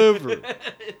being delivered.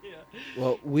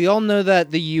 Well, we all know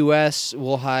that the U.S.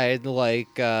 will hide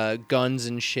like guns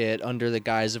and shit under the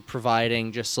guise of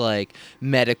providing just like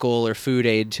medical or food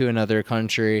aid to another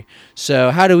country.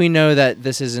 So how do we know that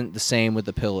this isn't the same with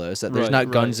the pillows? That there's Right,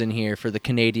 not guns right. in here for the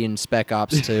Canadian Spec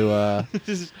Ops to.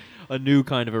 This is a new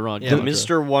kind of Iran. Yeah, Contra.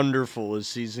 Mr. Wonderful is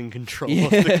seizing control Yeah.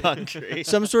 of the country.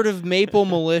 Some sort of maple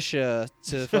militia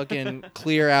to fucking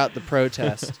clear out the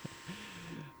protest.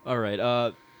 All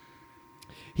right.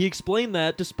 He explained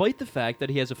that despite the fact that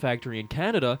he has a factory in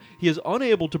Canada, he is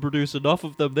unable to produce enough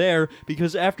of them there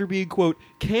because after being, quote,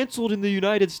 canceled in the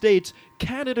United States,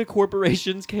 Canada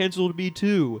corporations canceled me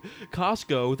too.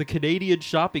 Costco, the Canadian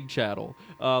shopping channel,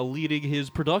 leading his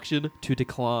production to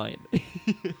decline.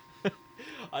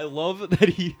 I love that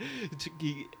he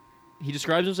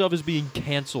describes himself as being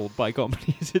canceled by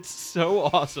companies. It's so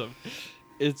awesome.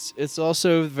 It's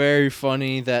also very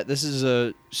funny that this is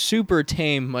a super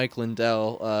tame Mike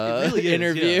Lindell It really is,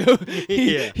 interview.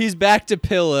 Yeah. He's back to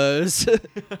pillows.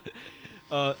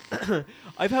 I've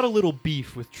had a little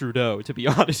beef with Trudeau, to be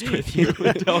honest with you.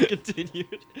 Lindell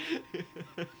continued.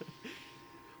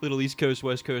 Little East Coast,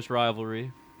 West Coast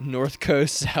rivalry. North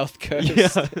Coast, South Coast.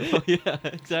 Yeah, well, yeah,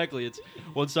 exactly. It's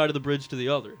one side of the bridge to the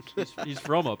other. He's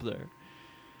from up there.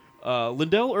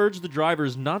 Lindell urged the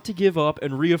drivers not to give up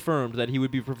and reaffirmed that he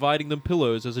would be providing them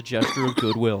pillows as a gesture of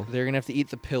goodwill. They're going to have to eat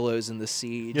the pillows in the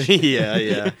siege.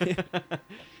 yeah.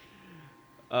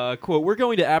 Quote, we're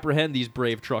going to apprehend these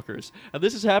brave truckers. And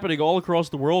this is happening all across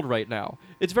the world right now.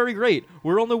 It's very great.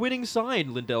 We're on the winning side,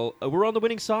 Lindell.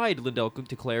 Lindell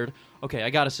declared. Okay, I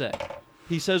gotta say.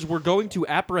 He says we're going to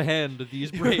apprehend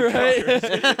these brave truckers.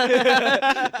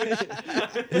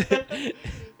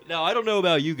 Now, I don't know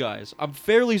about you guys. I'm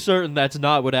fairly certain that's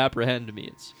not what apprehend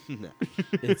means.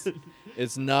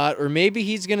 It's not, or maybe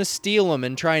he's going to steal them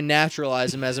and try and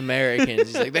naturalize them as Americans.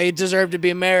 He's like, they deserve to be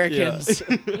Americans.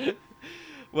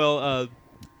 Well,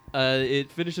 it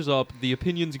finishes up, the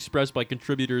opinions expressed by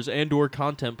contributors and or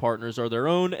content partners are their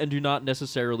own and do not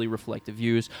necessarily reflect the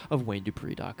views of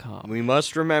WayneDupree.com. We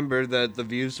must remember that the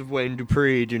views of Wayne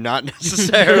Dupree do not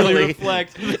necessarily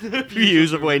reflect the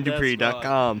views of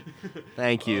WayneDupree.com.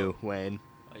 Thank you, Wayne.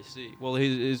 I see. Well,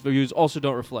 his views also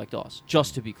don't reflect us,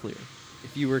 just to be clear.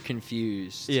 If you were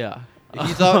confused. Yeah. If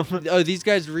you thought, oh, these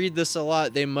guys read this a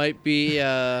lot, they might be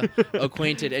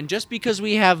acquainted. And just because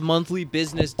we have monthly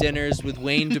business dinners with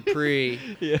Wayne Dupree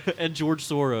Yeah, and George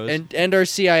Soros. and our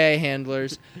CIA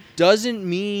handlers doesn't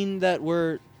mean that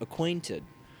we're acquainted.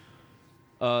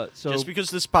 So Just because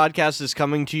this podcast is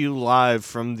coming to you live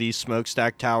from the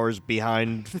smokestack towers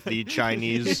behind the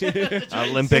Chinese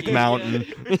Olympic mountain.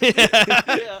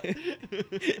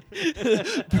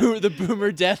 The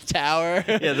Boomer Death Tower.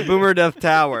 Yeah, the Boomer Death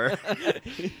Tower.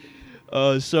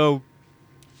 So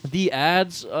the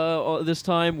ads this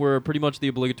time were pretty much the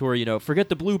obligatory, forget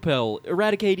the blue pill,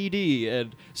 eradicate ED,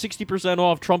 and 60%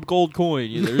 off Trump gold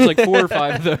coin. There's like 4 or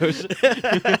 5 of those.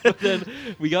 But then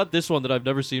we got this one that I've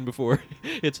never seen before.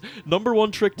 It's number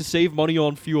 1 trick to save money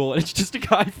on fuel, and it's just a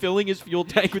guy filling his fuel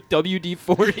tank with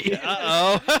WD-40.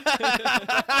 Uh-oh.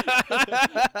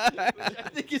 I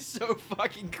think it's so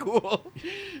fucking cool.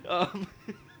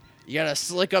 You gotta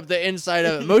slick up the inside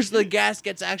of it. Most of the gas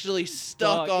gets actually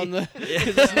stuck on the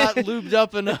because it's not lubed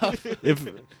up enough.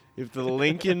 If the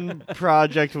Lincoln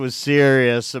Project was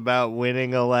serious about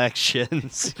winning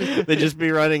elections, they'd just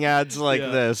be running ads like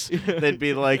this. They'd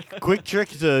be like, quick trick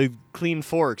to clean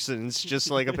forks, and it's just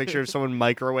like a picture of someone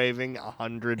microwaving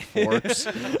 100 forks.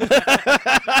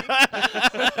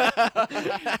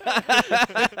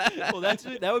 Well,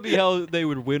 that would be how they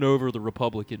would win over the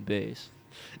Republican base.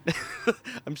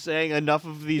 I'm saying enough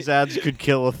of these ads could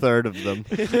kill a third of them.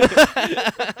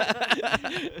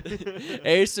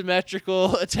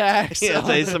 Asymmetrical attacks. Yeah, it's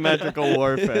asymmetrical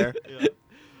warfare.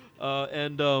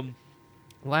 And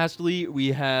lastly,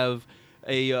 we have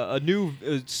a new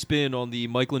spin on the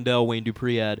Mike Lindell Wayne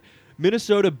Dupree ad.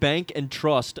 Minnesota Bank and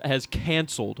Trust has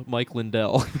canceled Mike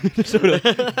Lindell.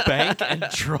 Minnesota Bank and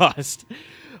Trust.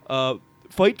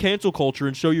 Fight cancel culture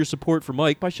and show your support for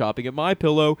Mike by shopping at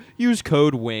MyPillow. Use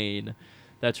code Wayne.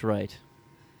 That's right.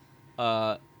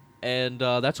 And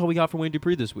that's all we got from Wayne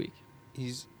Dupree this week.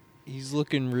 He's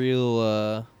looking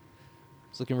real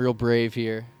brave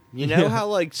here. You know how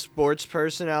like sports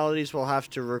personalities will have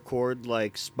to record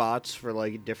like spots for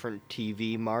like different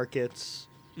TV markets?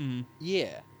 Mm.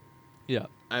 Yeah. Yeah.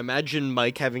 I imagine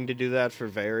Mike having to do that for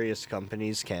various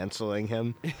companies canceling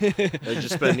him. They're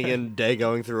just spending a day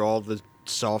going through all the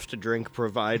soft drink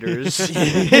providers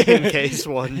in case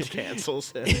one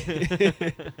cancels him.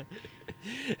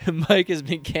 Mike has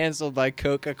been canceled by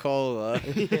Coca-Cola.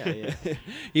 Yeah.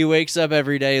 He wakes up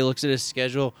every day, he looks at his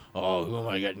schedule. Oh, who am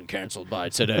I getting canceled by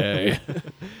today?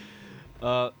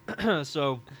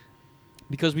 So,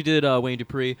 because we did Wayne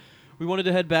Dupree, we wanted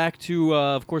to head back to,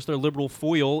 of course, their liberal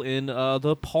foil in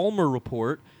the Palmer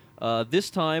Report. This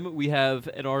time, we have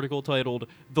an article titled,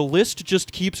 "The List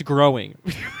Just Keeps Growing."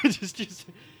 just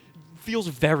feels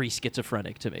very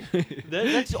schizophrenic to me.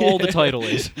 That's all the title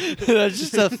is. That's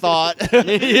just a thought.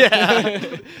 Yeah.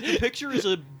 The picture is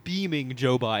a beaming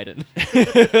Joe Biden.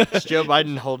 It's Joe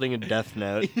Biden holding a death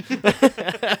note.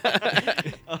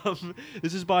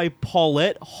 This is by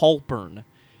Paulette Halpern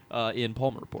in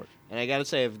Palmer Report. And I gotta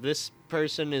say, if this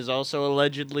person is also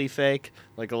allegedly fake,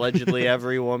 like allegedly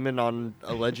every woman on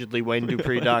allegedly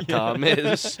WayneDupree.com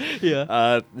is,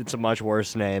 it's a much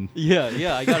worse name.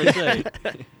 Yeah, I gotta say.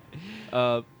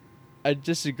 I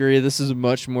disagree. This is a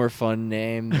much more fun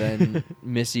name than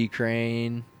Missy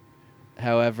Crane.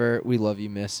 However, we love you,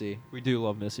 Missy. We do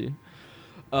love Missy.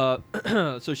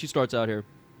 So she starts out here.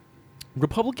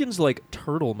 Republicans like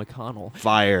Turtle McConnell.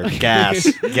 Fire,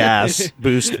 gas,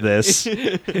 boost this.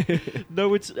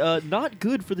 No, it's not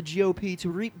good for the GOP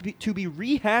to be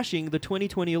rehashing the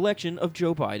 2020 election of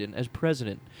Joe Biden as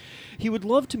president. He would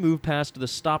love to move past the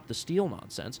stop the steal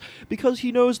nonsense because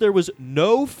he knows there was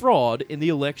no fraud in the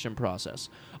election process.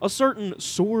 A certain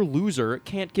sore loser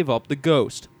can't give up the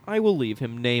ghost. I will leave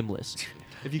him nameless.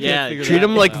 If you can't figure treat that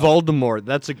him like out. Voldemort.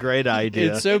 That's a great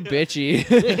idea. It's so bitchy.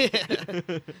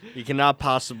 You cannot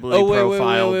possibly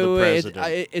profile the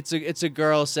president. It's a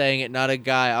girl saying it, not a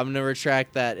guy. I'm gonna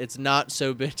retract that. It's not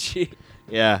so bitchy.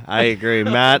 Yeah, I agree.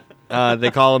 Matt, they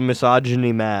call him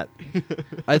Misogyny Matt.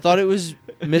 I thought it was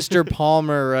Mr.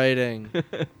 Palmer writing.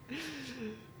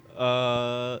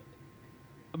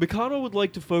 McConnell would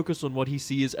like to focus on what he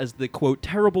sees as the, quote,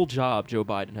 terrible job Joe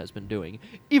Biden has been doing,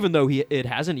 even though it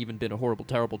hasn't even been a horrible,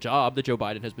 terrible job that Joe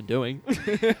Biden has been doing.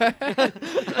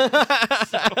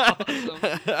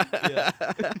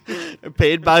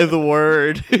 Paid by the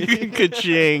word.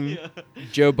 Ka-ching.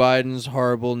 Joe Biden's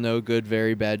horrible, no good,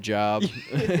 very bad job.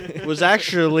 Was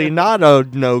actually not a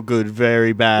no good,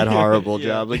 very bad, horrible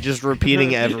job. Like just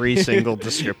repeating every single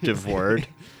descriptive word.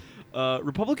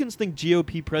 Republicans think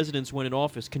GOP presidents when in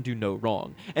office can do no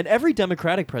wrong, and every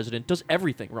Democratic president does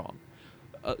everything wrong.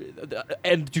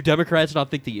 And do Democrats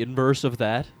not think the inverse of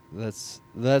that?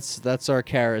 That's our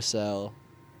carousel.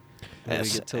 that we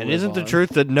Yes. get to And live isn't the on. truth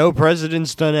that no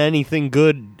president's done anything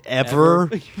good ever?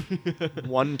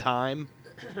 One time?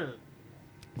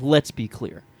 Let's be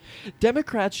clear.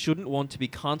 Democrats shouldn't want to be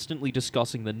constantly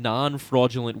discussing the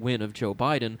non-fraudulent win of Joe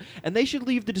Biden, and they should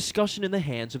leave the discussion in the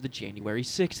hands of the January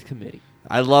 6th committee.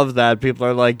 I love that. People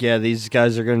are like, yeah, these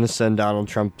guys are going to send Donald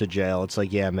Trump to jail. It's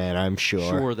like, yeah, man, I'm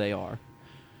sure. Sure they are.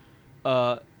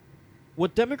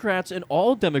 What Democrats and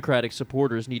all Democratic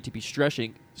supporters need to be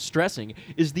stressing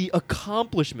is the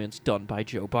accomplishments done by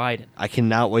Joe Biden. I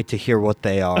cannot wait to hear what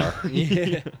they are.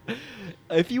 Yeah.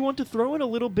 If you want to throw in a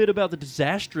little bit about the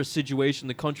disastrous situation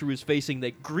the country was facing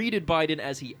that greeted Biden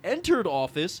as he entered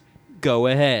office, go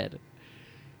ahead.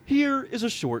 Here is a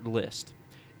short list.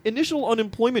 Initial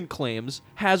unemployment claims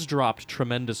has dropped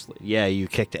tremendously. Yeah, you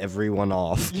kicked everyone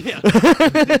off. Yeah.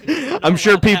 I'm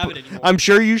sure allowed to have people. it anymore. I'm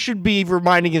sure you should be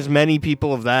reminding as many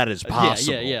people of that as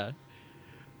possible. Yeah.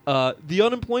 The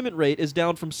unemployment rate is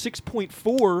down from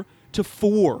 6.4 to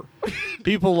 4.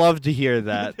 People love to hear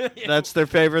that. Yeah. That's their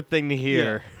favorite thing to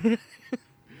hear.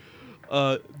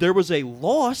 There was a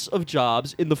loss of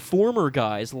jobs in the former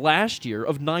guise last year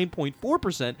of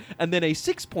 9.4%, and then a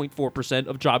 6.4%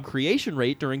 of job creation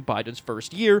rate during Biden's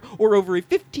first year, or over a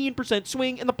 15%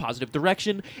 swing in the positive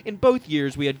direction. In both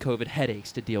years, we had COVID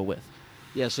headaches to deal with.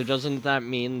 Yeah, so doesn't that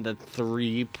mean that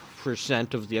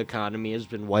 3% of the economy has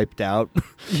been wiped out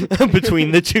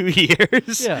between the 2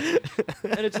 years? Yeah.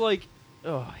 And it's like,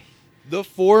 oh. The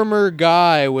former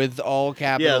guy with all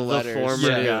capital Yeah, the letters.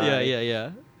 former guy.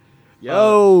 Yeah.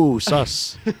 Yo,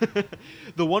 sus.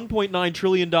 The $1.9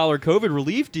 trillion COVID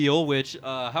relief deal, which,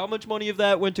 how much money of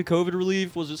that went to COVID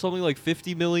relief? Was it something like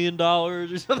 $50 million or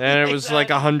something? And it was that? like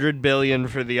 $100 billion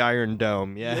for the Iron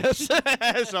Dome. Yes,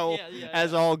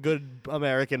 as all good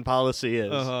American policy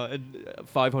is. And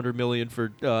 $500 million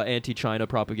for anti-China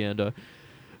propaganda.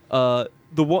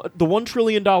 The $1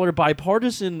 trillion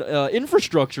bipartisan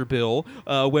infrastructure bill,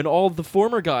 when all the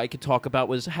former guy could talk about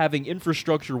was having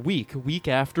infrastructure week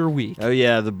after week. Oh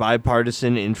yeah, the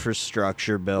bipartisan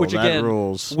infrastructure bill. Which that again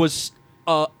rules. was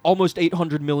almost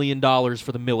 $800 million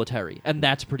for the military, and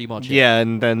that's pretty much it. Yeah,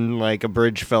 and then like a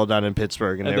bridge fell down in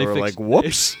Pittsburgh, and, And they they were fixed- like,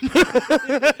 "Whoops."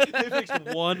 They fixed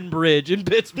one bridge in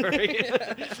Pittsburgh.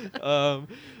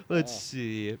 Let's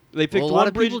see. They fixed Well, a one lot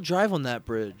of bridge. people drive on that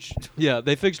bridge. Yeah,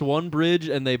 they fixed one bridge,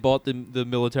 and they bought the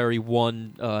military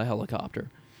one helicopter.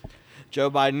 Joe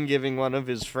Biden giving one of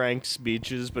his frank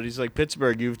speeches, but he's like,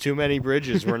 "Pittsburgh, you have too many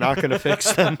bridges. We're not going to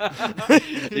fix them.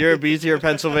 You're a beezier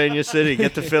Pennsylvania City.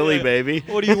 Get to Philly, Yeah. baby."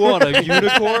 What do you want? A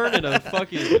unicorn and a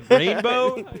fucking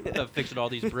rainbow? Fixing all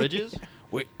these bridges?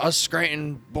 Us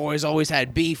Scranton boys always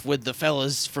had beef with the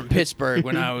fellas from Pittsburgh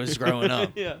when I was growing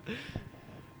up. Yeah.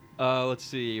 Let's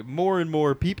see. More and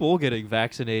more people getting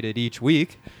vaccinated each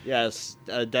week. Yes,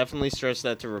 definitely stress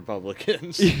that to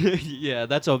Republicans. Yeah,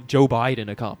 that's a Joe Biden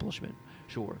accomplishment.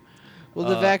 Sure. Well,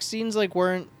 the vaccines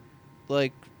weren't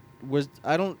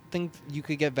I don't think you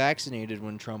could get vaccinated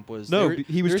when Trump was. No, they were-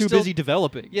 he was they were too still- busy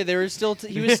developing. Yeah, they were still.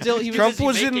 He was still. He was Trump busy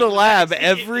was in making the lab vaccine.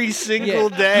 every single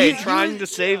Yeah. day He trying was-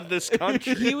 to save this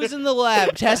country. He was in the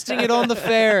lab testing it on the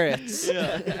ferrets.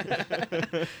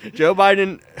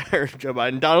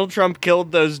 Donald Trump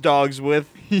killed those dogs with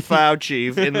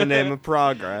Fauci in the name of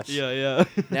progress. Yeah.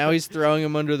 Now he's throwing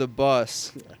him under the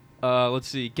bus. Let's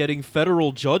see. Getting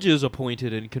federal judges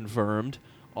appointed and confirmed.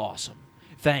 Awesome.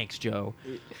 Thanks, Joe.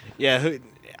 Yeah,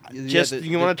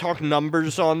 you want to talk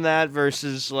numbers on that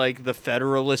versus like the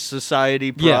Federalist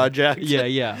Society project?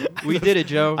 Yeah. We did it,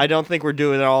 Joe. I don't think we're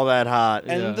doing it all that hot.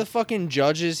 And Yeah. the fucking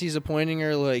judges he's appointing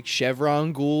are like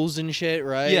Chevron ghouls and shit,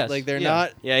 right? Yes, Like they're yeah.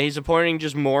 not. Yeah, he's appointing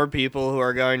just more people who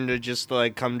are going to just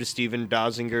like come to Stephen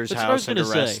Dozinger's That's what I was house and gonna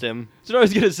arrest say. him. That's what I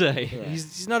was going to say.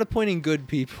 He's not appointing good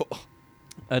people.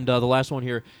 And the last one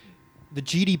here. The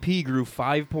GDP grew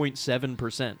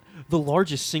 5.7%, the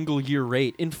largest single-year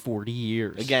rate in 40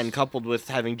 years. Again, coupled with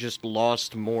having just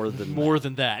lost more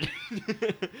than that.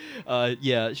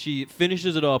 Yeah, she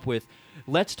finishes it up with,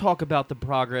 let's talk about the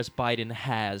progress Biden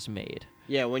has made.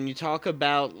 Yeah, when you talk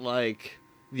about like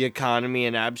the economy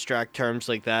in abstract terms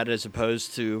like that, as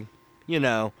opposed to,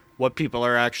 what people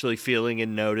are actually feeling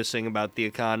and noticing about the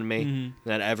economy,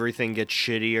 that everything gets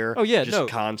shittier. Oh, yeah, just no.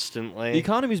 constantly. The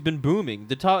economy's been booming.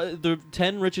 The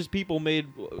 10 richest people made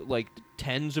like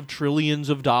tens of trillions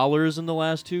of dollars in the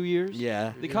last 2 years.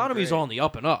 Yeah. The economy's great. on the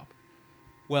up and up.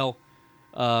 Well,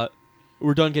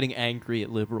 we're done getting angry at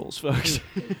liberals, folks.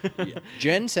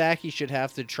 Jen Psaki should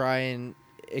have to try and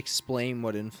explain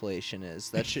what inflation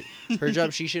is. That should her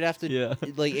job. She should have to Yeah.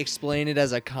 explain it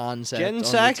as a concept. Jen on the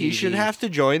Psaki should TV. have to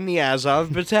join the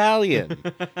Azov Battalion.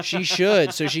 She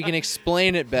should, so she can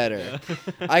explain it better.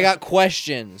 I got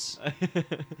questions.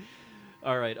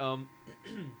 All right.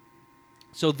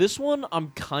 So this one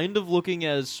I'm kind of looking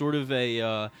as sort of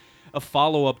a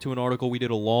follow-up to an article we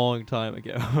did a long time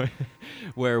ago,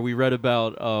 where we read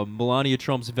about Melania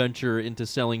Trump's venture into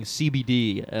selling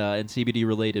CBD and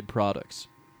CBD-related products.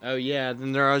 Oh, yeah.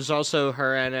 Then there was also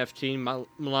her NFT.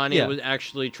 Melania Yeah. was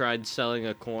actually tried selling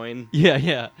a coin.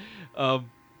 Yeah.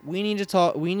 We need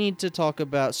to talk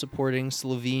about supporting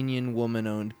Slovenian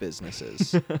woman-owned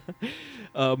businesses.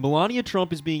 Melania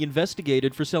Trump is being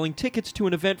investigated for selling tickets to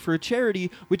an event for a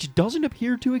charity which doesn't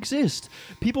appear to exist.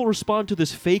 People respond to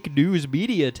this fake news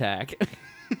media attack.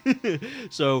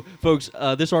 So, folks,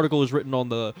 this article is written on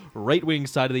the right-wing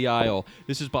side of the aisle.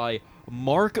 This is by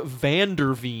Mark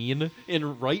Vanderveen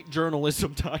in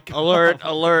rightjournalism.com.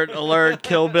 Alert,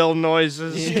 Kill Bill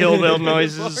noises. Kill Bill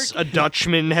noises. A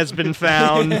Dutchman has been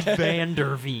found.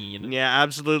 Vanderveen. Yeah,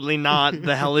 absolutely not.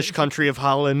 The hellish country of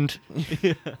Holland.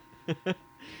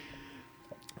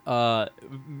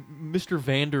 Mr.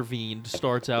 Vanderveen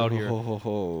starts out here.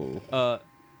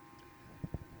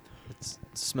 It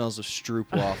smells of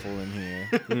stroopwafel in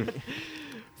here.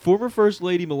 Former First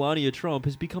Lady Melania Trump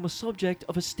has become a subject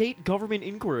of a state government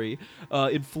inquiry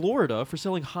in Florida for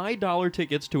selling high-dollar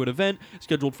tickets to an event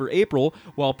scheduled for April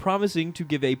while promising to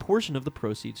give a portion of the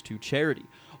proceeds to charity.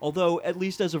 Although, at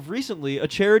least as of recently, a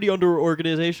charity under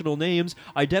organizational names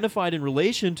identified in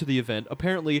relation to the event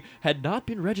apparently had not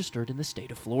been registered in the state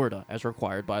of Florida as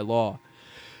required by law.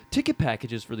 Ticket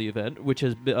packages for the event, which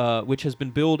has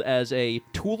been billed as a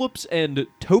Tulips and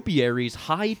Topiaries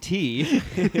high tea,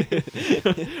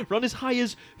 run as high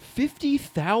as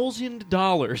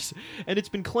 $50,000, and it's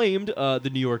been claimed, the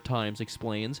New York Times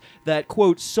explains, that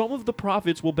quote some of the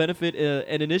profits will benefit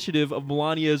an initiative of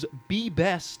Melania's Be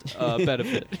Best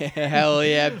benefit. Hell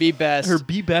yeah, be best. Her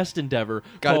Be Best endeavor,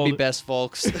 Gotta be called- best,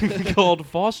 folks. called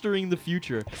Fostering the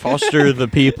Future. Foster the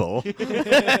people.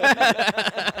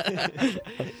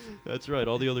 That's right,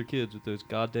 all the other kids with those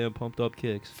goddamn pumped up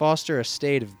kicks. Foster a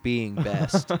state of being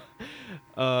best.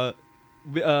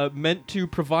 meant to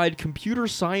provide computer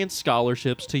science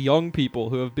scholarships to young people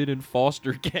who have been in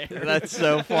foster care. That's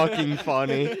so fucking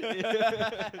funny.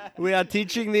 We are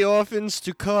teaching the orphans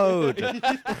to code.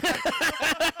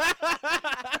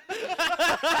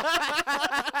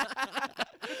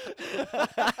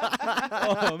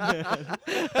 Oh man.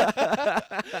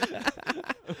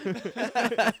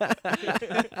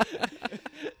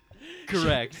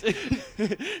 Correct.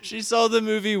 She saw the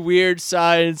movie Weird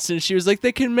Science, and she was like,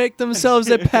 they can make themselves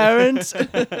a parent.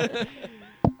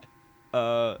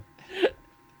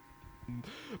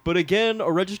 But again,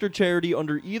 a registered charity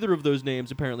under either of those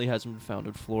names apparently hasn't been found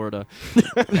in Florida.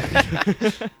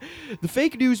 The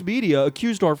fake news media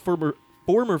accused our former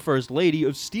First Lady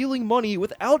of stealing money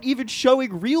without even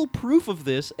showing real proof of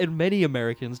this, and many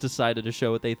Americans decided to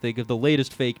show what they think of the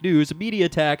latest fake news media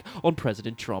attack on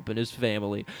President Trump and his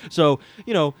family. So,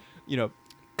 you know,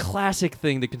 classic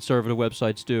thing that conservative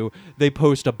websites do, they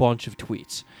post a bunch of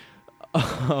tweets.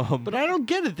 But I don't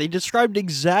get it. They described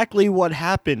exactly what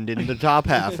happened in the top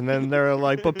half, and then they're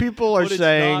like, but people are But it's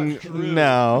saying, not true."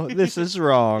 no, this is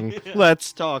wrong.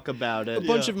 Let's talk about A it.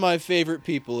 bunch of my favorite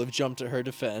people have jumped to her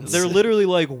defense. They're literally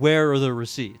like, where are the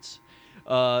receipts?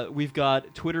 We've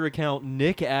got Twitter account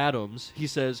Nick Adams. He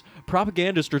says,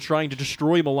 propagandists are trying to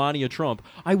destroy Melania Trump.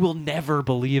 I will never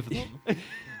believe them.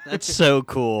 That's so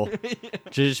cool. To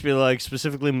just be like,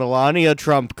 specifically, Melania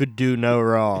Trump could do no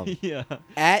wrong. Yeah.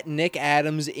 At Nick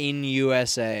Adams in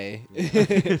USA.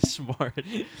 Smart.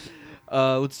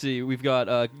 Let's see. We've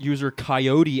got user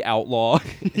Coyote Outlaw.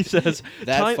 He says,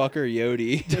 That fucker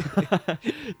Yodi.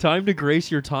 time to grace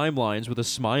your timelines with a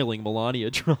smiling Melania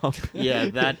Trump. Yeah,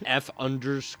 that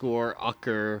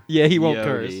F_Ucker. Yeah, he won't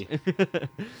Yodi. curse.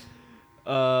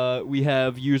 We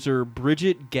have user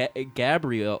Bridget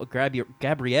Gabrielle.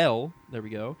 There we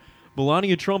go.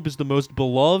 Melania Trump is the most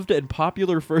beloved and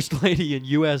popular First Lady in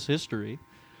U.S. history.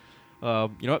 You know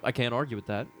what? I can't argue with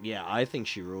that. Yeah, I think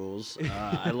she rules.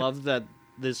 I love that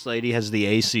this lady has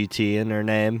the ACT in her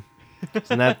name.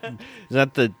 Isn't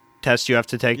that the test you have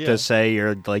to take Yeah. to say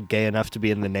you're like gay enough to be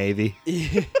in the Navy?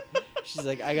 She's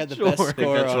like, I got the Sure. best I I score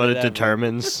think that's on what it ever.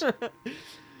 determines.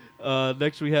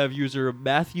 Next, we have user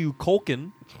Matthew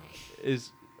Culkin.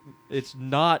 It's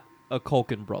not a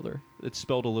Culkin brother. It's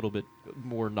spelled a little bit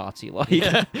more Nazi-like.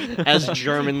 As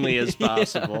Germanly as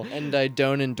possible. And I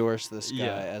don't endorse this guy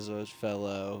Yeah. as a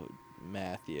fellow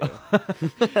Matthew.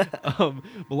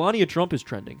 Melania Trump is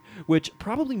trending, which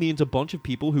probably means a bunch of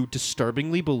people who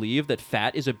disturbingly believe that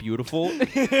fat is a beautiful and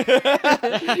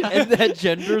that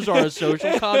genders are a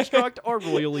social construct are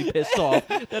royally pissed off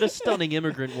that a stunning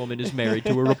immigrant woman is married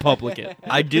to a Republican.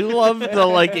 I do love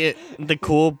the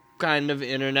cool kind of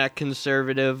internet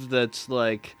conservative that's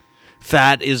like,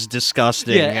 fat is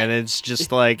disgusting, Yeah. and it's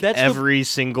just like That's the- every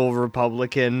single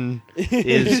Republican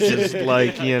is just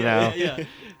like, you know, Yeah.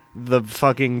 the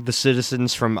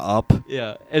citizens from Up.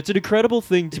 Yeah, it's an incredible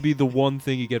thing to be the one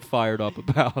thing you get fired up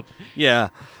about. Yeah,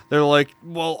 they're like,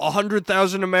 well,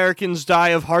 100,000 Americans die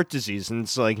of heart disease, and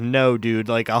it's like, no, dude,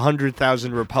 like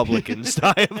 100,000 Republicans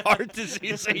die of heart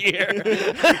disease a year,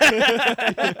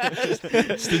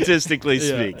 statistically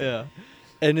speaking. Yeah.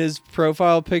 And his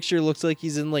profile picture looks like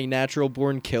he's in like Natural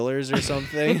Born Killers or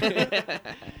something.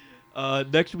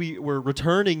 Next, we're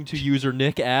returning to user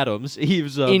Nick Adams. He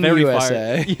was In very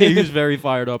USA. fired. Yeah, he was very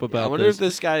fired up about I wonder this. if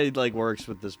this guy like works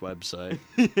with this website,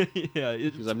 Yeah,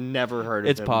 because I've never heard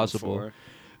of it's him possible.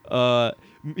 before.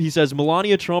 He says,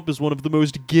 Melania Trump is one of the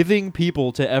most giving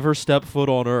people to ever step foot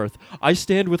on Earth. I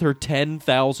stand with her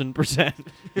 10,000%.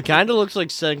 He kind of looks like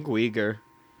Senk Uyghur.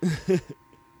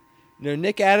 No,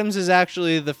 Nick Adams is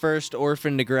actually the first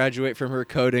orphan to graduate from her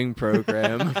coding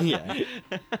program. Yeah.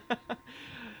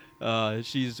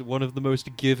 She's one of the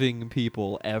most giving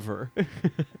people ever.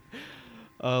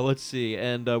 Let's see.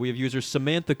 And we have user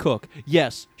Samantha Cook.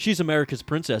 Yes, she's America's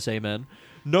princess, amen.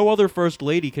 No other first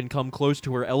lady can come close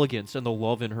to her elegance and the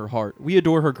love in her heart. We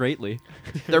adore her greatly.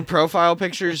 Their profile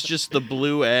picture is just the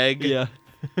blue egg. Yeah.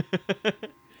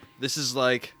 This is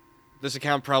like, this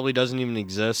account probably doesn't even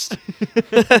exist.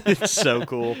 It's so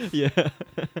cool. Yeah.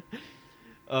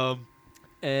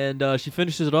 And she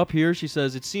finishes it up here. She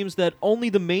says, it seems that only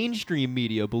the mainstream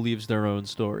media believes their own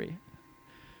story.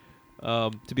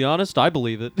 To be honest, I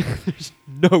believe it. There's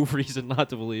no reason not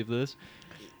to believe this.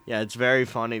 Yeah, it's very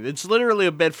funny. It's literally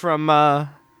a bit from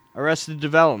Arrested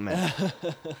Development.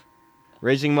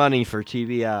 Raising money for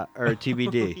TV or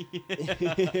TBD.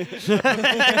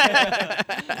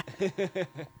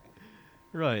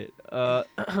 Right. All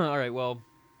right, well,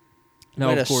 Now,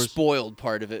 Might of have course, spoiled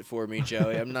part of it for me,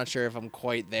 Joey. I'm not sure if I'm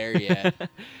quite there yet.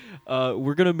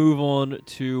 we're going to move on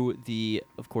to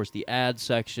of course, the ad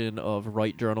section of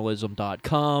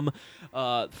rightjournalism.com.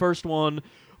 First one,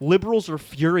 liberals are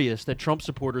furious that Trump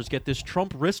supporters get this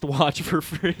Trump wristwatch for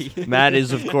free. Matt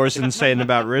is, of course, insane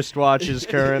about wristwatches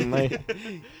currently.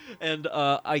 And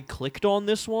I clicked on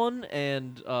this one,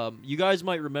 and you guys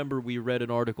might remember we read an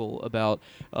article about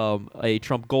a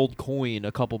Trump gold coin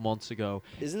a couple months ago.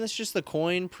 Isn't this just the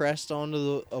coin pressed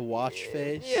onto a watch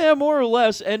face? Yeah, more or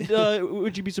less. And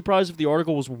would you be surprised if the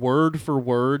article was word for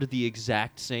word the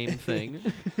exact same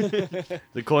thing?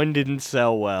 The coin didn't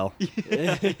sell well.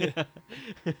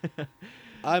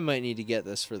 I might need to get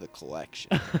this for the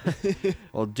collection.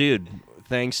 Well, dude,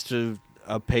 thanks to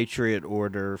a Patriot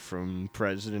order from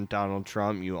President Donald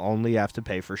Trump, you only have to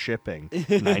pay for shipping.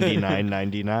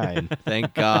 $99.99.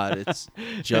 Thank God. It's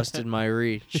just in my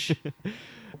reach.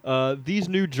 These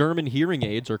new German hearing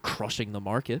aids are crushing the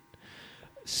market.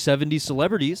 70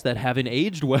 celebrities that haven't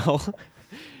aged well.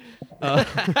 Do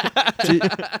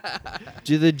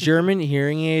the German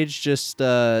hearing aids just,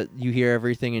 you hear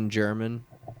everything in German?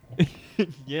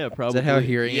 Yeah, Is probably. that how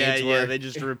hearing Yeah, aids yeah, work? they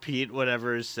just repeat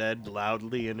whatever is said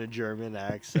loudly in a German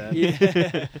accent.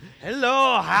 Yeah.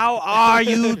 Hello, how are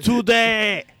you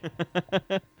today?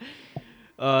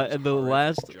 And the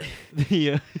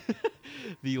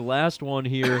last one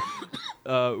here,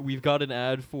 we've got an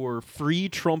ad for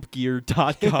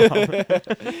freetrumpgear.com.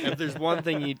 If there's one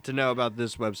thing you need to know about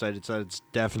this website, it's that it's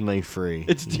definitely free.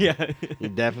 You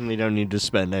definitely don't need to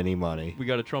spend any money. We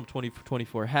got a Trump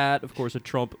 2024 hat, of course, a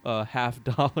Trump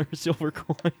 $50 silver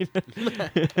coin,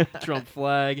 Trump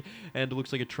flag, and it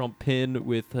looks like a Trump pin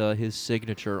with his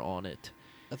signature on it.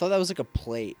 I thought that was like a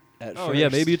plate at Oh first. yeah,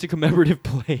 maybe it's a commemorative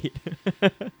plate.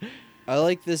 I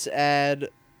like this ad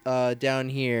down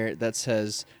here that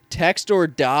says, text or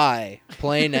die,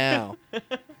 play now.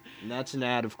 And that's an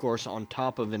ad, of course, on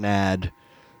top of an ad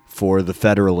for the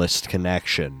Federalist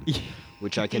Connection,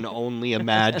 which I can only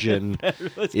imagine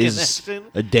Federalist is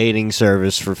Connection. a dating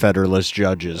service for Federalist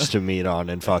judges to meet on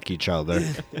and fuck each other.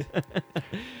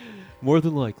 More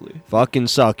than likely. Fucking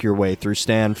suck your way through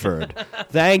Stanford.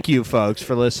 Thank you, folks,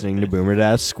 for listening to Boomer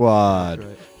Death Squad. That's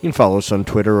right. You can follow us on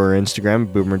Twitter or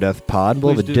Instagram, Boomer Death Pod.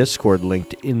 We'll have Please a do. Discord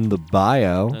linked in the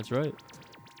bio. That's right.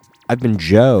 I've been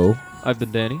Joe. I've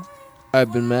been Danny.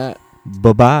 I've been Matt.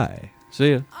 Bye-bye.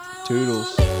 See ya.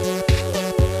 Toodles.